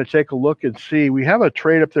want to kind of take a look and see, we have a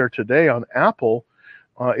trade up there today on Apple.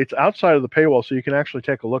 It's outside of the paywall, so you can actually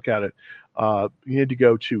take a look at it. You need to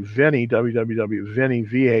go to Vinny,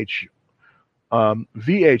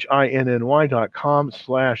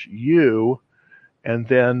 VHINNY.com/U, and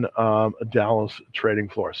then a Dallas trading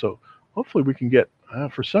floor. So hopefully we can get.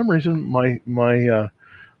 For some reason, my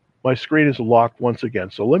screen is locked once again.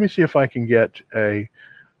 So let me see if I can get a.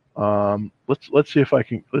 Let's see if I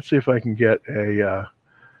can get a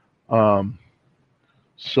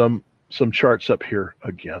some charts up here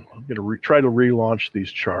again. I'm going to try to relaunch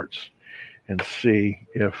these charts and see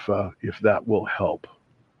if that will help.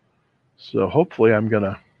 So hopefully it's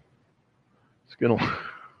gonna.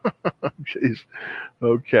 Jeez.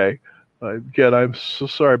 Okay. Again, I'm so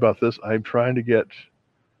sorry about this. I'm trying to get.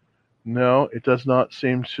 No, it does not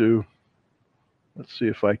seem to. Let's see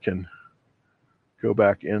if I can go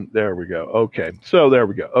back in. There we go. Okay. So there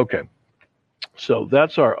we go. Okay. So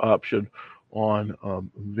that's our option on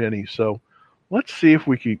Vinny. So let's see if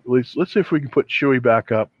we can put Chewy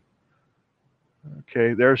back up.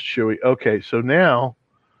 Okay, there's Chewy. Okay, so now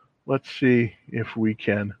let's see if we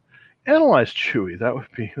can analyze Chewy. That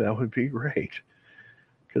would be great,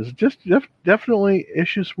 because just definitely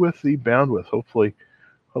issues with the bandwidth. Hopefully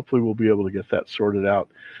we'll be able to get that sorted out.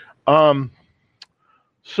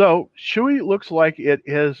 So Chewy looks like it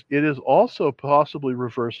is also possibly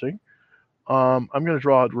reversing. I'm going to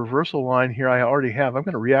draw a reversal line here. I already have. I'm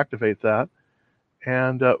going to reactivate that.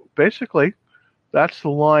 And basically, that's the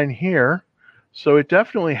line here. So it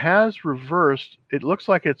definitely has reversed. It looks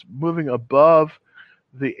like it's moving above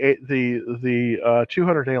the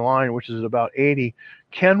 200-day line, which is at about 80.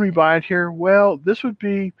 Can we buy it here? Well, this would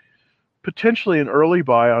be potentially an early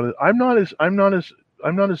buy on it. I'm not as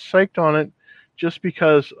psyched on it just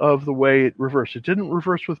because of the way it reversed. It didn't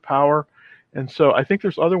reverse with power, and so I think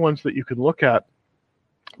there's other ones that you can look at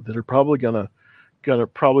that are probably gonna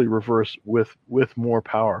probably reverse with more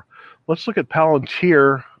power. Let's look at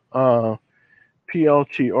Palantir, PLTR.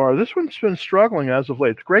 This one's been struggling as of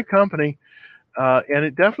late. It's a great company, and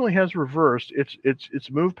it definitely has reversed. It's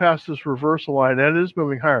moved past this reversal line, and it is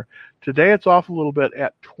moving higher. Today, it's off a little bit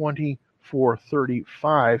at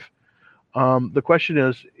 24.35. The question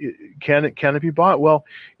is, can it be bought? Well,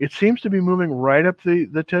 it seems to be moving right up the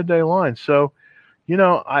 10-day line. So,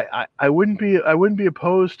 I wouldn't be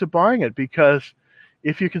opposed to buying it, because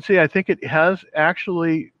if you can see, I think it has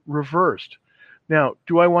actually reversed. Now,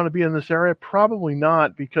 do I want to be in this area? Probably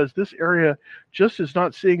not, because this area just is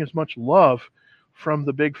not seeing as much love from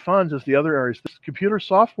the big funds as the other areas. This computer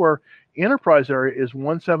software enterprise area is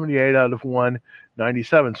 178 out of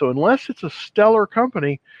 197. So unless it's a stellar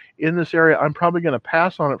company in this area, I'm probably going to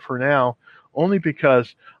pass on it for now, only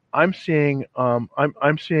because I'm seeing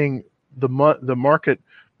the market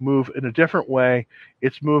move in a different way.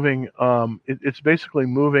 It's moving. It's basically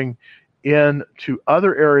moving into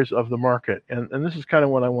other areas of the market, and this is kind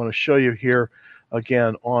of what I want to show you here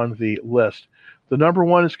again on the list. The number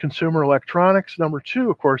one is consumer electronics. Number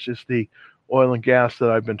two, of course, is the oil and gas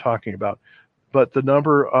that I've been talking about. But the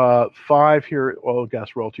number 5 here, Oil and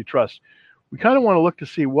Gas Royalty Trust. We kind of want to look to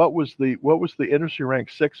see what was the industry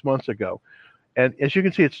rank 6 months ago, and as you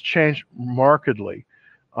can see, it's changed markedly.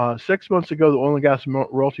 6 months ago, the Oil and Gas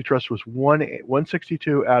Royalty Trust was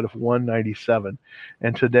 162 out of 197,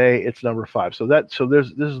 and today it's number 5. So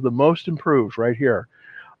this is the most improved right here.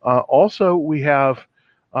 Also, we have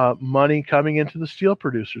money coming into the steel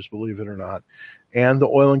producers, believe it or not, and the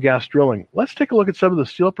oil and gas drilling. Let's take a look at some of the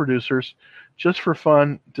steel producers just for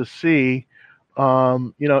fun to see.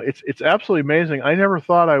 It's absolutely amazing. I never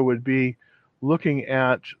thought I would be looking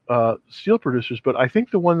at steel producers, but I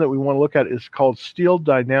think the one that we want to look at is called Steel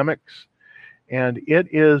Dynamics, and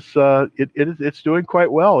it's doing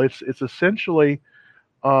quite well. It's essentially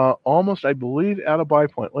almost, I believe, at a buy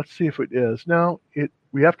point. Let's see if it is. Now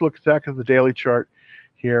we have to look back at the daily chart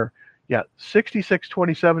here. Yeah,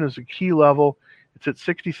 66.27 is a key level. It's at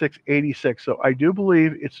 66.86, so I do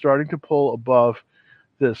believe it's starting to pull above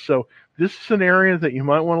this. So this is an area that you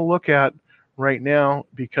might want to look at right now,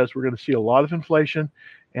 because we're going to see a lot of inflation,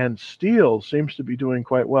 and steel seems to be doing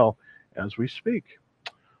quite well as we speak.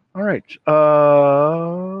 All right.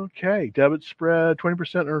 Okay. Debit spread,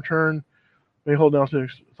 20% in return. May hold down some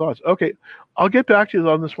thoughts. Okay. I'll get back to you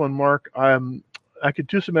on this one, Mark. I could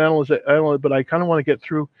do some analysis, but I kind of want to get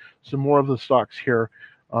through some more of the stocks here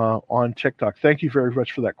on TikTok. Thank you very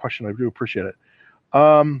much for that question. I do appreciate it.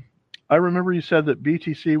 I remember you said that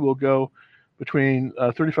BTC will go between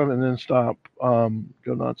 35 and then stop, go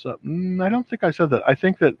nuts up. I don't think I said that. I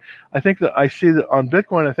think that I see that on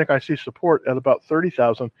Bitcoin. I think I see support at about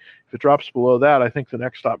 30,000. If it drops below that, I think the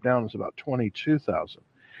next stop down is about 22,000.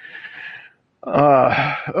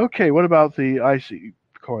 Okay, what about the IC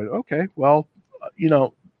coin? Okay, well,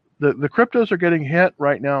 the cryptos are getting hit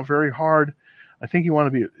right now very hard. I think you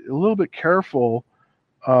want to be a little bit careful.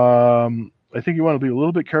 I think you want to be a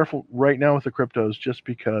little bit careful right now with the cryptos, just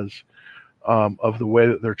because of the way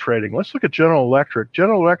that they're trading. Let's look at General Electric.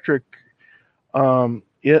 General Electric,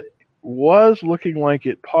 it was looking like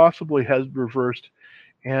it possibly has reversed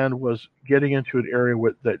and was getting into an area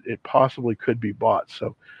that it possibly could be bought.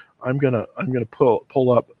 So I'm gonna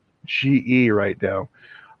pull up GE right now.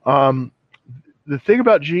 The thing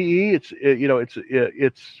about GE,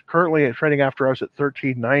 it's currently trading after us at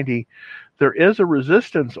 1390. There is a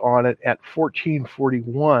resistance on it at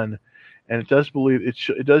 1441. And it does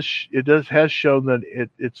has shown that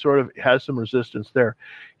it sort of has some resistance there.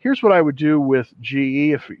 Here's what I would do with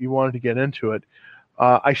GE if you wanted to get into it.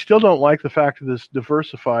 I still don't like the fact that these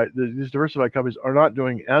diversified companies are not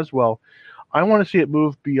doing as well. I want to see it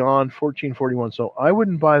move beyond 1441. So I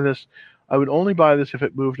wouldn't buy this. I would only buy this if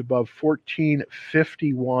it moved above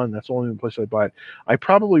 1451. That's the only place I'd buy it. I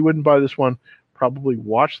probably wouldn't buy this one. Probably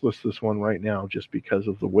watch list this one right now, just because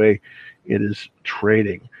of the way it is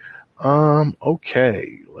trading.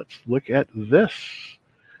 Okay, let's look at this.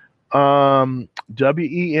 WEN.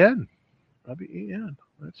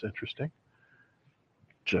 That's interesting.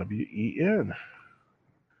 WEN.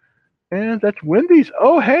 And that's Wendy's.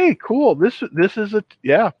 Oh, hey, cool. This is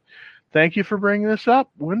Thank you for bringing this up.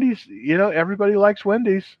 Wendy's, everybody likes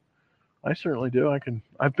Wendy's. I certainly do.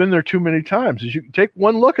 I've been there too many times. As you take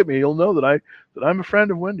one look at me, you'll know that I'm a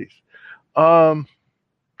friend of Wendy's. Boy,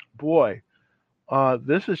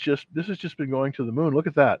 this has just been going to the moon. Look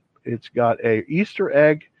at that. It's got a Easter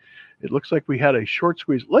egg. It looks like we had a short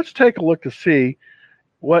squeeze. Let's take a look to see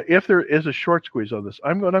what if there is a short squeeze on this.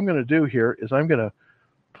 What I'm going to do here is I'm going to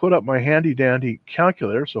put up my handy dandy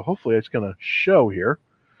calculator. So hopefully it's going to show here.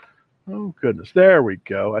 Oh goodness, there we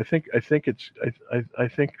go. I think it's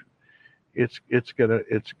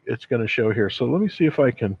gonna show here. So let me see if I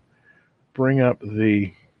can bring up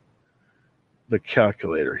the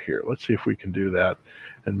calculator here. Let's see if we can do that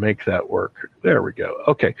and make that work. There we go.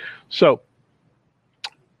 Okay, so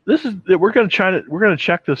we're going to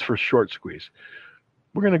check this for short squeeze.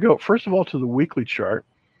 We're going to go first of all to the weekly chart.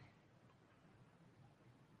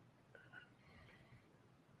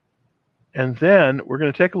 And then we're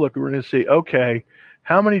going to take a look. We're going to see, okay,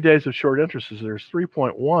 how many days of short interest is there? There's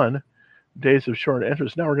 3.1 days of short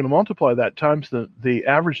interest. Now we're going to multiply that times the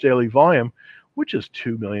average daily volume, which is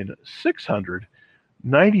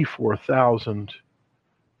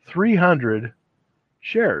 2,694,300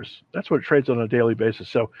 shares. That's what it trades on a daily basis.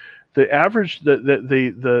 So the average,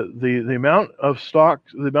 the amount of stock,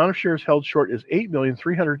 the amount of shares held short is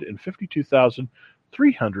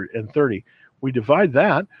 8,352,330. We divide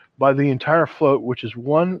that by the entire float, which is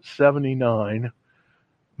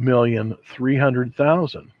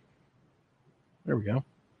 179,300,000. There we go.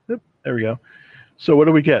 Yep, there we go. So what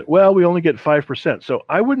do we get? Well, we only get 5%. So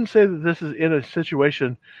I wouldn't say that this is in a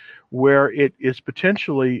situation where it is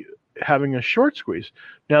potentially having a short squeeze.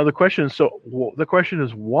 Now the question is,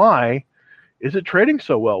 why is it trading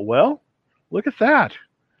so well? Well, look at that.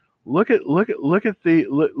 Look at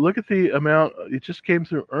the amount. It just came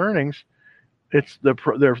through earnings. It's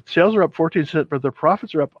their sales are up 14%, but their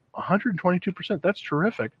profits are up 122%. That's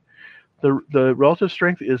terrific. The relative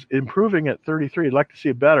strength is improving at 33. I'd like to see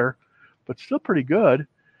it better, but still pretty good.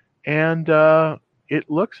 And it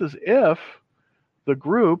looks as if the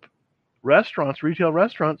group retail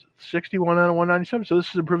restaurants, 61 out of 197. So this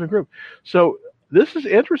is an improving group. So this is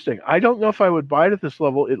interesting. I don't know if I would buy it at this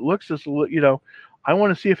level. It looks as I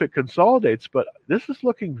want to see if it consolidates, but this is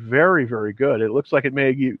looking very, very good. It looks like it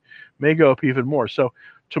may go up even more. So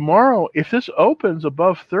tomorrow, if this opens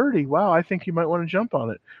above 30, wow, I think you might want to jump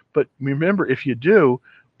on it. But remember, if you do,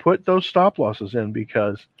 put those stop losses in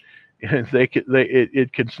because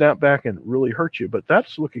it can snap back and really hurt you. But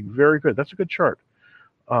that's looking very good. That's a good chart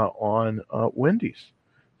on Wendy's.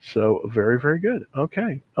 So very, very good.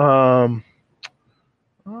 Okay.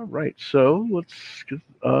 All right, so let's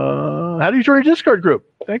how do you join a Discord group?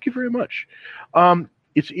 Thank you very much.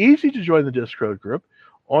 It's easy to join the Discord group.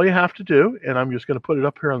 All you have to do, and I'm just going to put it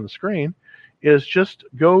up here on the screen, is just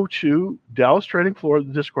go to Dallas Trading Floor,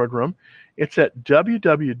 the Discord room. It's at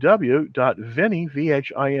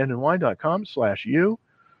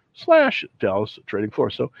www.vinny.com/u/Dallas Trading Floor.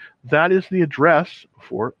 So that is the address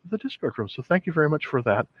for the Discord room. So thank you very much for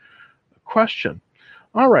that question.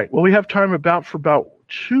 All right, well, we have time for about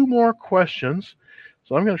 2 more questions.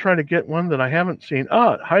 So I'm going to try to get one that I haven't seen.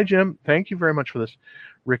 Hi, Jim. Thank you very much for this.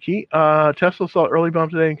 Ricky, Tesla saw early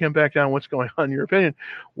bump today and came back down. What's going on in your opinion?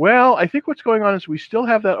 Well, I think what's going on is we still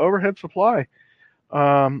have that overhead supply.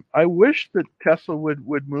 I wish that Tesla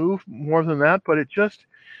would move more than that, but it just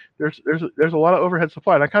there's a lot of overhead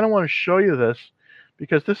supply. And I kind of want to show you this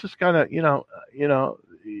because this is kind of,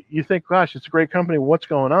 you think, gosh, it's a great company. What's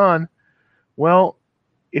going on? Well,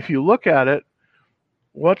 if you look at it,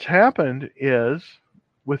 what's happened is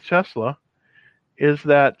with Tesla is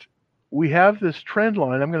that we have this trend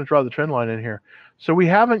line. I'm going to draw the trend line in here. So we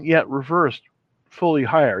haven't yet reversed fully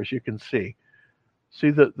higher, as you can see.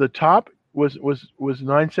 See the top was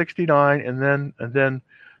 969, and then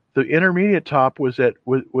the intermediate top was at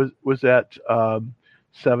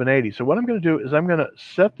 780. So what I'm going to do is I'm going to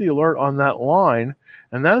set the alert on that line,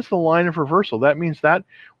 and that is the line of reversal. That means that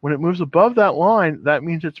when it moves above that line, that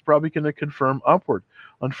means it's probably going to confirm upward.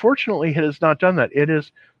 Unfortunately, it has not done that. It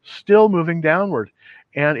is still moving downward,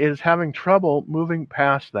 and it is having trouble moving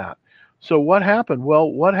past that. So what happened?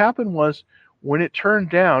 Well, what happened was when it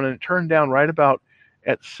turned down, and it turned down right about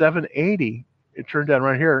at 780, it turned down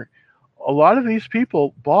right here, a lot of these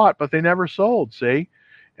people bought, but they never sold, see?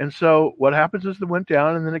 And so what happens is it went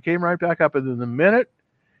down, and then it came right back up, and then the minute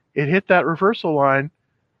it hit that reversal line,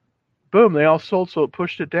 boom, they all sold, so it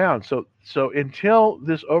pushed it down. So until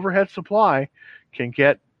this overhead supply can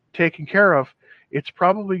get taken care of, it's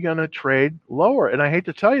probably going to trade lower. And I hate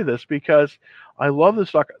to tell you this because I love this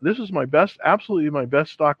stock. This is absolutely my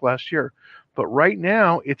best stock last year. but right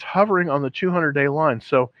now it's hovering on the 200-day line.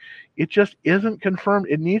 So it just isn't confirmed.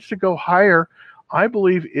 It needs to go higher. I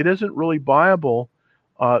believe it isn't really viable.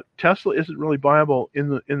 Tesla isn't really viable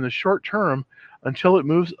in the short term until it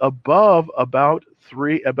moves above about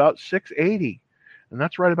 680, and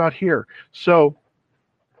that's right about here. So,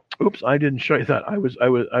 oops, I didn't show you that.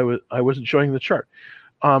 I wasn't showing the chart.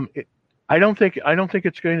 I don't think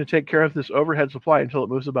it's going to take care of this overhead supply until it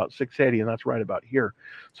moves about 680, and that's right about here.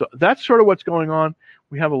 So that's sort of what's going on.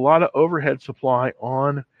 We have a lot of overhead supply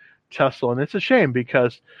on Tesla, and it's a shame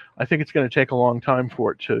because I think it's going to take a long time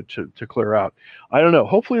for it to clear out. I don't know.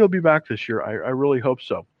 Hopefully it'll be back this year. I really hope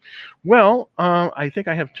so. Well, I think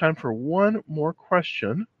I have time for one more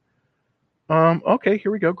question. Okay,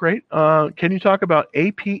 here we go. Great. Can you talk about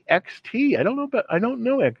APXT? I don't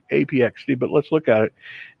know APXT, but let's look at it.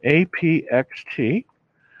 APXT.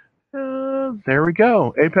 There we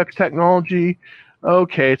go. Apex Technology.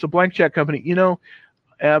 Okay, it's a blank check company. You know,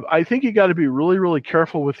 I think you got to be really, really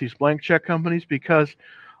careful with these blank check companies because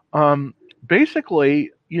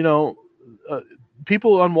basically,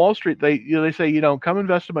 people on Wall Street, they say, come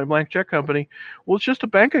invest in my blank check company. Well, it's just a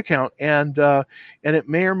bank account, and it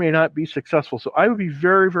may or may not be successful. So I would be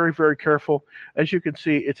very, very, very careful. As you can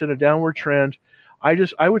see, it's in a downward trend. I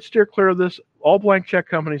would steer clear of this. All blank check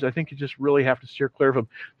companies, I think you just really have to steer clear of them.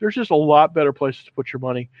 There's just a lot better places to put your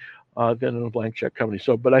money than in a blank check company.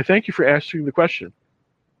 So, but I thank you for asking the question.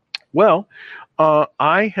 Well,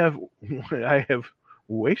 I have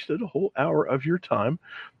wasted a whole hour of your time,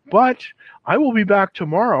 but I will be back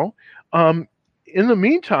tomorrow. In the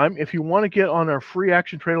meantime, if you want to get on our free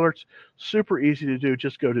action trade alerts, super easy to do.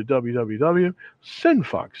 Just go to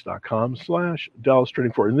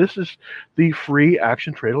www.sinfox.com/DallasTradingFloor. And this is the free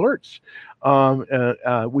action trade alerts.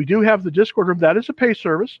 We do have the Discord room. That is a pay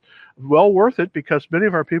service. Well worth it because many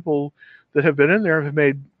of our people that have been in there have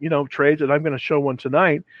made, trades, and I'm going to show one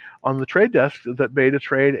tonight on the trade desk that made a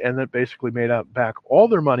trade and that basically made back all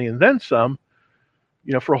their money and then some,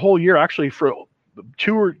 for a whole year, actually for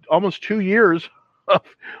almost 2 years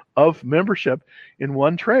of membership in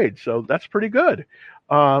one trade. So that's pretty good.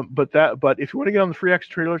 But if you want to get on the free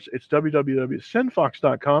action trade alerts, it's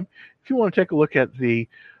www.sinfox.com. If you want to take a look at the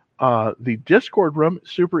Discord room,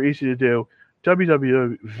 super easy to do.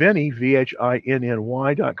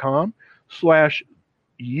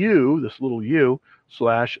 www.vinny.com/u, this little u,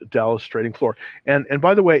 /Dallas Trading Floor. And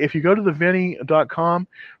by the way, if you go to the vinny.com,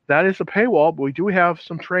 that is a paywall, but we do have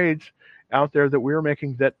some trades out there that we're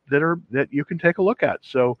making that you can take a look at.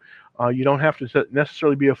 So you don't have to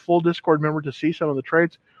necessarily be a full Discord member to see some of the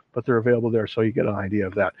trades, but they're available there, so you get an idea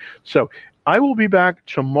of that. So I will be back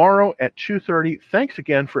tomorrow at 2:30. Thanks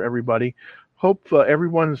again for everybody. Hope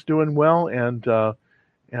everyone is doing well, and I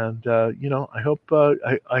hope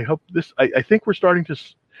this. I think we're starting to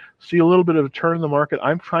see a little bit of a turn in the market.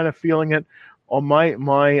 I'm kind of feeling it. On my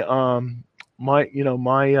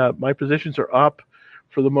positions are up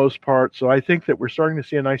for the most part, so I think that we're starting to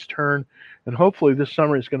see a nice turn, and hopefully this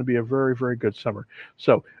summer is going to be a very, very good summer.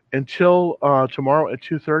 So until tomorrow at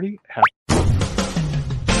 2:30.